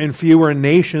 Fewer and fewer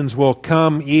nations will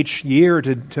come each year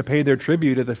to pay their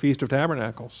tribute at the Feast of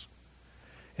Tabernacles.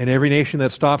 And every nation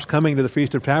that stops coming to the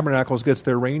Feast of Tabernacles gets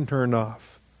their rain turned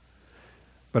off.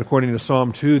 But according to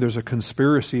Psalm 2, there's a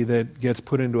conspiracy that gets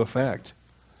put into effect.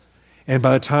 And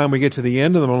by the time we get to the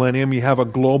end of the millennium, you have a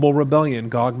global rebellion,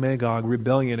 Gog-Magog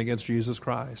rebellion against Jesus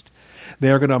Christ.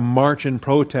 They are going to march in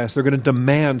protest. They're going to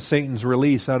demand Satan's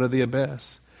release out of the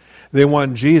abyss. They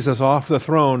want Jesus off the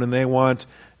throne, and they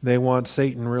want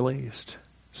Satan released.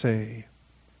 Say.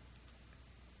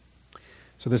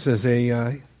 So this is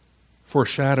a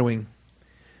foreshadowing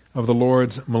of the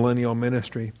Lord's millennial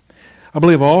ministry. I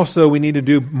believe also we need to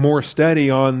do more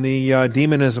study on the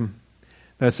demonism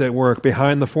that's at work.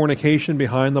 Behind the fornication,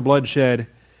 behind the bloodshed,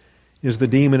 is the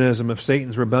demonism of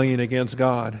Satan's rebellion against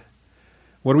God.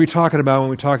 What are we talking about when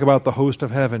we talk about the host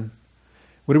of heaven?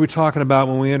 What are we talking about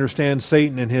when we understand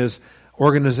Satan and his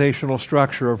organizational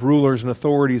structure of rulers and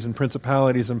authorities and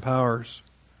principalities and powers?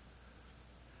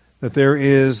 That there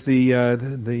is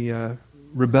the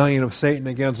rebellion of Satan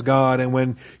against God, and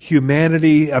when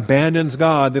humanity abandons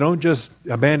God, they don't just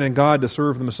abandon God to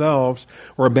serve themselves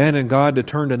or abandon God to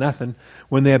turn to nothing.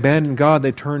 When they abandon God,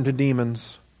 they turn to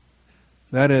demons.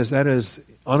 That is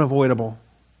unavoidable.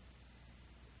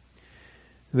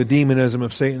 The demonism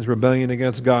of Satan's rebellion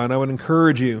against God. And I would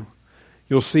encourage you,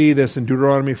 you'll see this in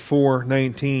Deuteronomy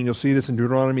 4:19. You'll see this in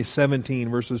Deuteronomy 17,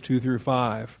 verses 2 through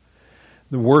 5.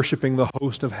 The worshiping the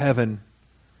host of heaven.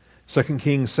 2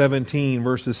 Kings 17,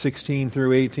 verses 16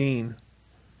 through 18.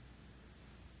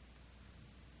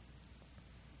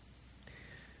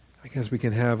 I guess we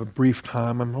can have a brief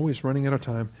time. I'm always running out of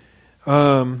time.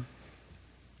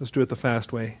 Let's do it the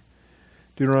fast way.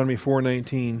 Deuteronomy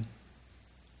 4:19.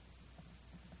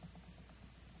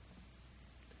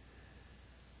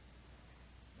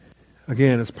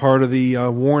 Again, it's part of the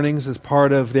warnings, it's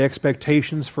part of the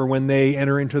expectations for when they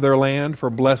enter into their land for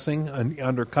blessing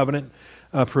under covenant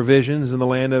provisions in the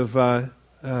land of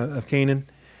Canaan.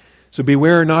 So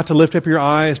beware not to lift up your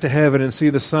eyes to heaven and see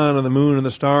the sun and the moon and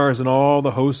the stars and all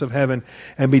the hosts of heaven,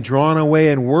 and be drawn away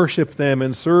and worship them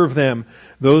and serve them,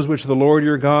 those which the Lord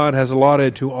your God has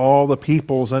allotted to all the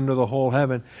peoples under the whole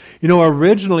heaven. You know,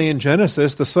 originally in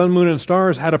Genesis, the sun, moon, and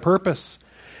stars had a purpose.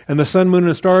 And the sun, moon,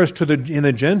 and stars in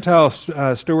the Gentile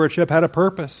stewardship had a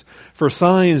purpose. For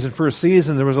signs and for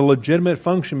seasons, there was a legitimate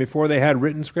function before they had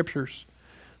written scriptures.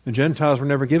 The Gentiles were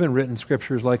never given written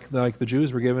scriptures like the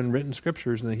Jews were given written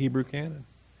scriptures in the Hebrew canon.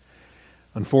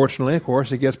 Unfortunately, of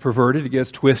course, it gets perverted, it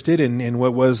gets twisted, and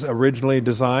what was originally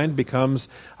designed becomes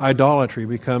idolatry,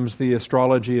 becomes the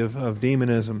astrology of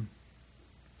demonism,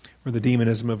 or the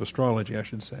demonism of astrology, I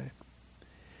should say.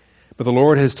 But the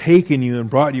Lord has taken you and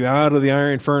brought you out of the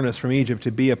iron furnace from Egypt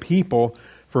to be a people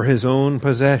for His own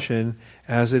possession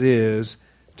as it is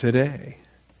today.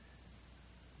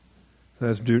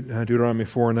 That's Deuteronomy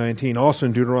 4:19. Also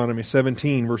in Deuteronomy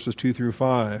 17, verses 2 through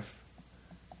 5.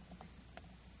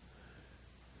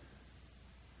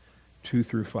 2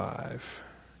 through 5.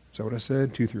 Is that what I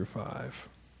said? 2 through 5.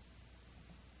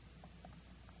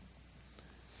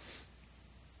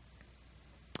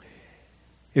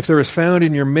 If there is found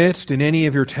in your midst, in any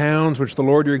of your towns, which the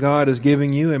Lord your God is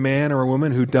giving you, a man or a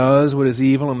woman who does what is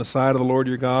evil in the sight of the Lord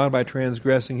your God by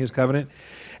transgressing His covenant,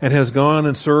 and has gone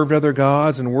and served other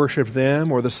gods and worshipped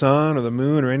them, or the sun, or the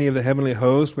moon, or any of the heavenly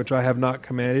host, which I have not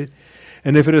commanded,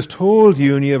 and if it is told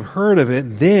you and you have heard of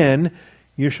it, then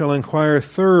you shall inquire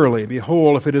thoroughly.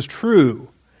 Behold, if it is true,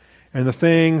 and the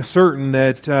thing certain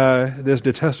that this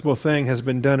detestable thing has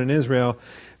been done in Israel,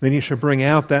 then you shall bring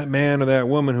out that man or that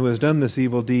woman who has done this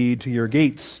evil deed to your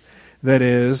gates, that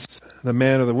is, the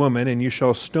man or the woman, and you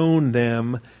shall stone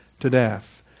them to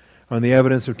death. On the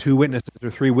evidence of 2 witnesses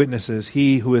or 3 witnesses,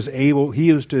 he who is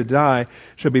to die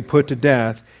shall be put to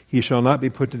death. He shall not be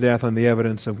put to death on the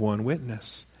evidence of 1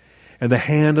 witness. And the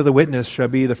hand of the witness shall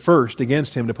be the first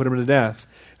against him to put him to death,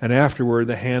 and afterward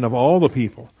the hand of all the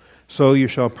people. So you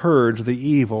shall purge the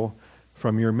evil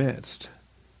from your midst.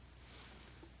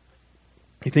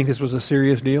 You think this was a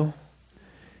serious deal?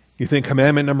 You think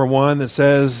commandment number 1 that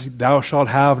says, "Thou shalt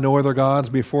have no other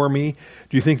gods before me,"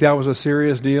 do you think that was a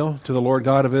serious deal to the Lord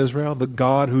God of Israel? The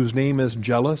God whose name is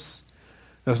jealous,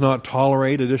 does not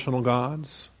tolerate additional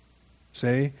gods?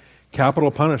 Say,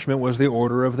 capital punishment was the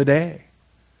order of the day.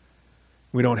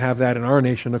 We don't have that in our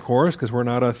nation, of course, because we're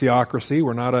not a theocracy.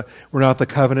 We're not the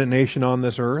covenant nation on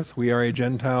this earth. We are a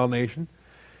Gentile nation.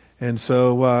 And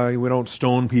so we don't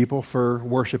stone people for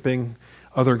worshiping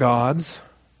other gods.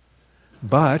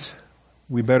 But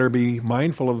we better be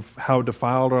mindful of how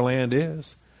defiled our land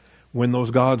is when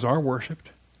those gods are worshipped.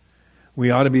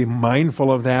 We ought to be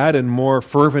mindful of that and more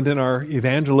fervent in our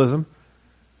evangelism.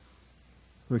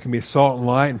 We can be salt and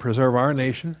light and preserve our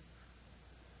nation.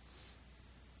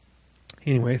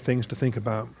 Anyway, things to think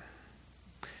about.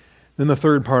 Then the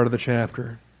third part of the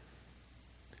chapter.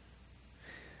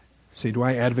 See, do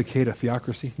I advocate a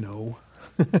theocracy? No.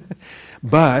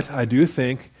 But I do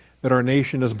think that our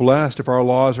nation is blessed if our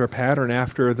laws are patterned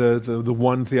after the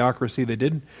one theocracy that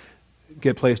did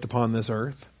get placed upon this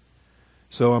earth.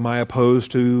 So am I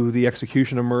opposed to the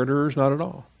execution of murderers? Not at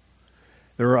all.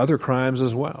 There are other crimes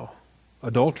as well.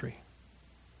 Adultery.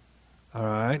 All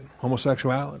right?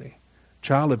 Homosexuality.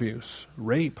 Child abuse.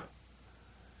 Rape.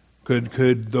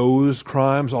 Could those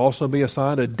crimes also be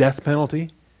assigned a death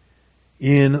penalty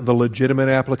in the legitimate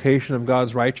application of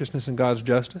God's righteousness and God's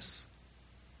justice?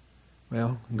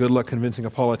 Well, good luck convincing a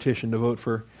politician to vote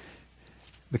for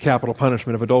the capital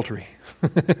punishment of adultery.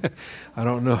 I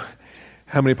don't know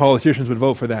how many politicians would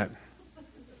vote for that.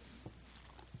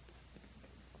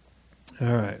 All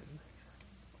right.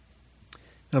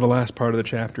 Now the last part of the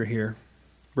chapter here,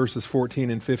 verses 14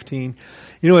 and 15.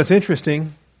 You know, it's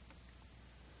interesting.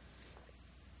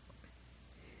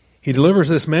 He delivers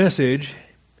this message,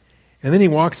 and then he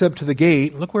walks up to the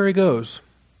gate. Look where he goes.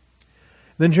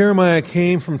 Then Jeremiah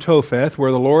came from Topheth,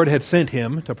 where the Lord had sent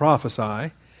him to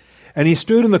prophesy, and he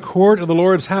stood in the court of the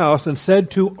Lord's house and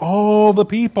said to all the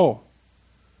people.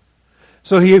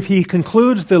 So he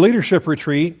concludes the leadership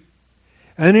retreat,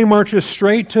 and then he marches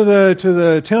straight to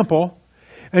the temple,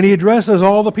 and he addresses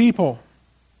all the people.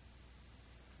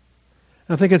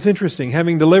 And I think it's interesting.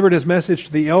 Having delivered his message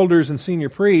to the elders and senior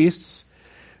priests,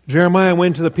 Jeremiah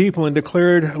went to the people and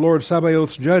declared Lord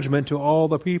Sabaoth's judgment to all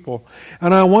the people.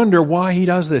 And I wonder why he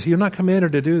does this. He was not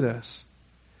commanded to do this.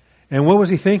 And what was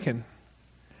he thinking?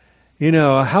 You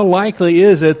know, how likely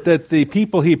is it that the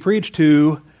people he preached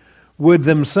to would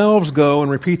themselves go and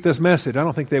repeat this message? I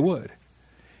don't think they would.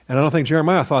 And I don't think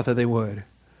Jeremiah thought that they would.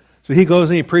 So he goes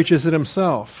and he preaches it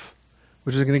himself,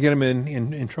 which is going to get him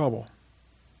in trouble.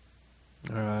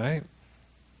 All right.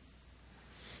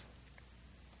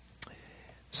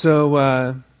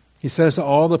 So he says to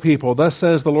all the people, "Thus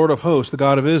says the Lord of hosts, the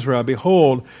God of Israel,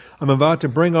 behold, I'm about to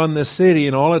bring on this city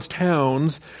and all its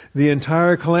towns the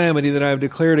entire calamity that I have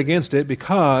declared against it,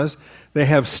 because they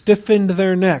have stiffened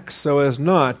their necks so as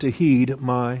not to heed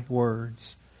my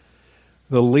words."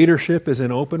 The leadership is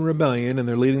in open rebellion, and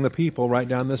they're leading the people right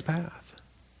down this path.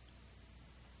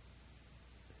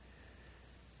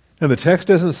 And the text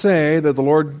doesn't say that the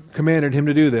Lord commanded him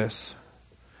to do this.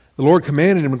 The Lord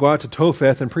commanded him to go out to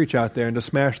Topheth and preach out there and to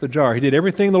smash the jar. He did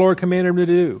everything the Lord commanded him to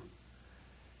do.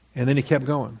 And then he kept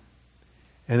going.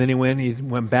 And then he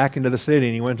went back into the city,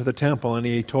 and he went to the temple, and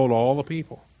he told all the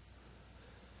people.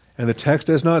 And the text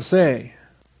does not say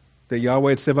that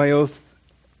Yahweh Tsevaoth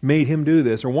made him do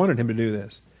this or wanted him to do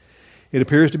this. It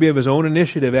appears to be of his own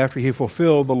initiative after he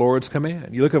fulfilled the Lord's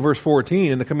command. You look at verse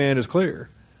 14, and the command is clear.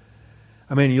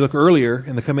 I mean, you look earlier,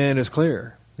 and the command is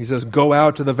clear. He says, "Go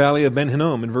out to the valley of Ben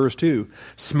Hinnom," in verse 2.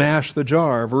 "Smash the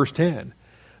jar," verse 10.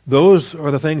 Those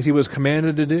are the things he was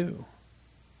commanded to do.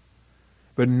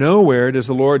 But nowhere does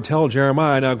the Lord tell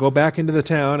Jeremiah, "Now go back into the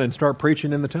town and start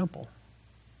preaching in the temple."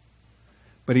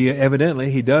 But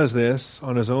he does this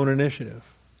on his own initiative.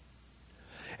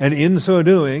 And in so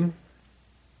doing,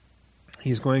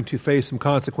 he's going to face some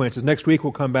consequences. Next week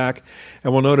we'll come back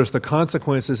and we'll notice the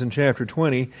consequences in chapter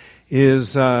 20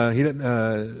 is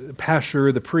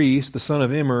Pashur the priest, the son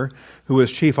of Immer, who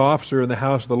was chief officer in the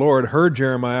house of the Lord, heard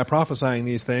Jeremiah prophesying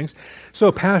these things.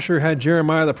 So Pashur had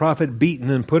Jeremiah the prophet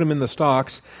beaten and put him in the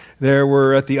stocks. There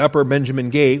were at the upper Benjamin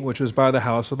gate, which was by the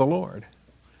house of the Lord.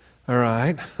 All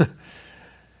right.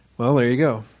 Well, there you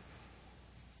go.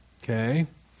 Okay.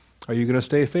 Are you going to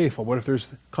stay faithful? What if there's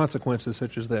consequences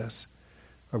such as this?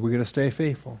 Are we going to stay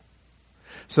faithful?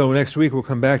 So next week we'll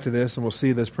come back to this and we'll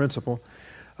see this principle.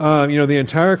 The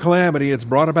entire calamity is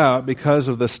brought about because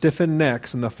of the stiffened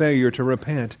necks and the failure to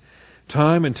repent.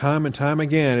 Time and time and time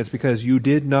again, it's because you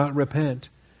did not repent.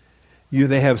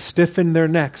 They have stiffened their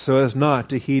necks so as not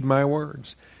to heed my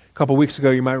words. A couple weeks ago,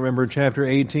 you might remember in chapter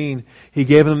 18, he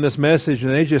gave them this message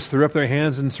and they just threw up their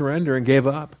hands in surrender and gave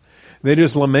up. They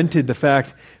just lamented the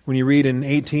fact, when you read in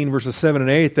 18 verses 7 and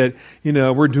 8, that,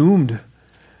 we're doomed.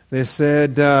 They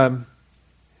said, the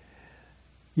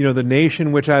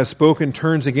nation which I have spoken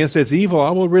turns against its evil. I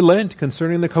will relent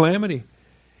concerning the calamity.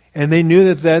 And they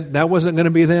knew that wasn't going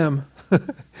to be them.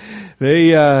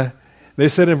 They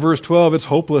said in verse 12, it's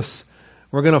hopeless.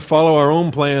 We're going to follow our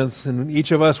own plans, and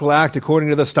each of us will act according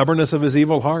to the stubbornness of his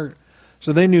evil heart.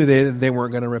 So they knew they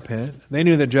weren't going to repent. They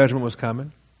knew that judgment was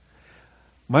coming.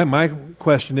 My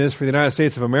question is, for the United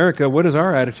States of America, what is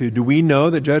our attitude? Do we know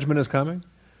that judgment is coming?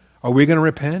 Are we going to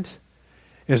repent?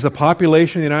 Is the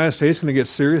population of the United States going to get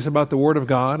serious about the Word of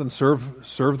God and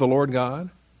serve the Lord God?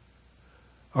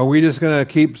 Are we just going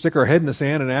to stick our head in the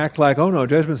sand and act like, oh no,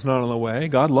 judgment's not on the way.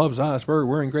 God loves us.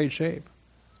 We're in great shape.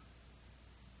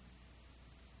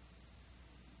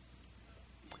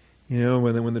 You know,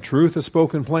 when the truth is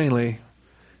spoken plainly,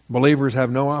 believers have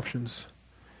no options.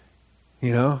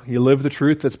 You know, you live the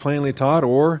truth that's plainly taught,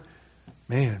 or,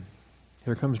 man,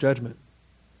 here comes judgment.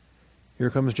 Here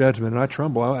comes judgment, and I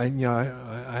tremble.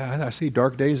 I see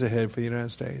dark days ahead for the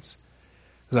United States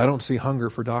because I don't see hunger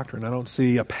for doctrine. I don't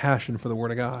see a passion for the Word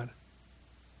of God.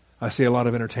 I see a lot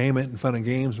of entertainment and fun and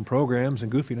games and programs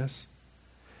and goofiness.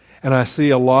 And I see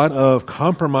a lot of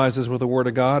compromises with the Word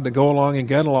of God to go along and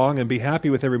get along and be happy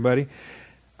with everybody.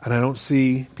 And I don't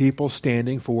see people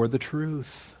standing for the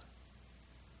truth.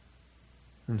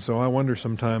 And so I wonder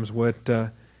sometimes what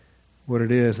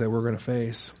it is that we're going to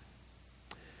face.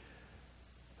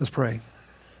 Let's pray.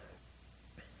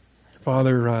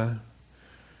 Father,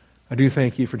 I do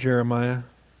thank you for Jeremiah.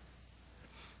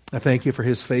 I thank you for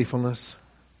his faithfulness.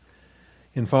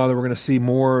 And Father, we're going to see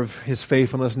more of his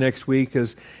faithfulness next week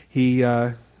as he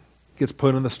gets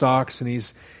put in the stocks and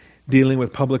he's dealing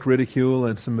with public ridicule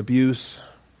and some abuse.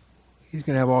 He's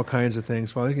going to have all kinds of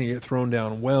things. Father, he's going to get thrown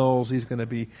down wells. He's going to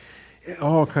be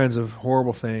all kinds of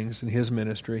horrible things in his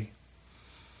ministry.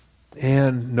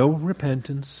 And no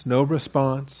repentance, no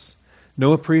response,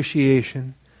 no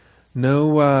appreciation,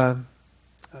 no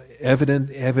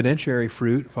evidentiary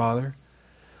fruit, Father.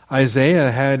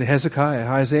 Isaiah had Hezekiah.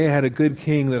 Isaiah had a good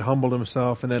king that humbled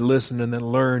himself and that listened and that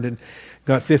learned and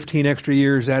got 15 extra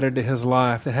years added to his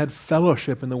life, that had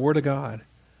fellowship in the Word of God.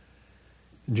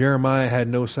 And Jeremiah had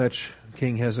no such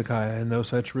King Hezekiah and no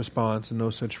such response and no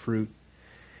such fruit.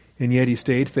 And yet he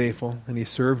stayed faithful and he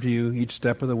served you each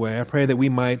step of the way. I pray that we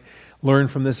might learn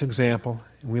from this example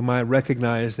and we might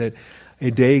recognize that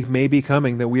a day may be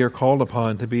coming that we are called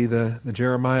upon to be the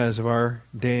Jeremiahs of our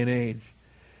day and age.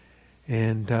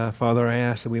 And Father, I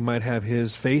ask that we might have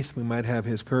his faith, we might have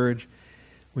his courage,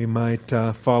 we might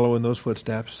follow in those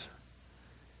footsteps.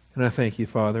 And I thank you,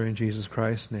 Father, in Jesus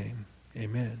Christ's name.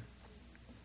 Amen.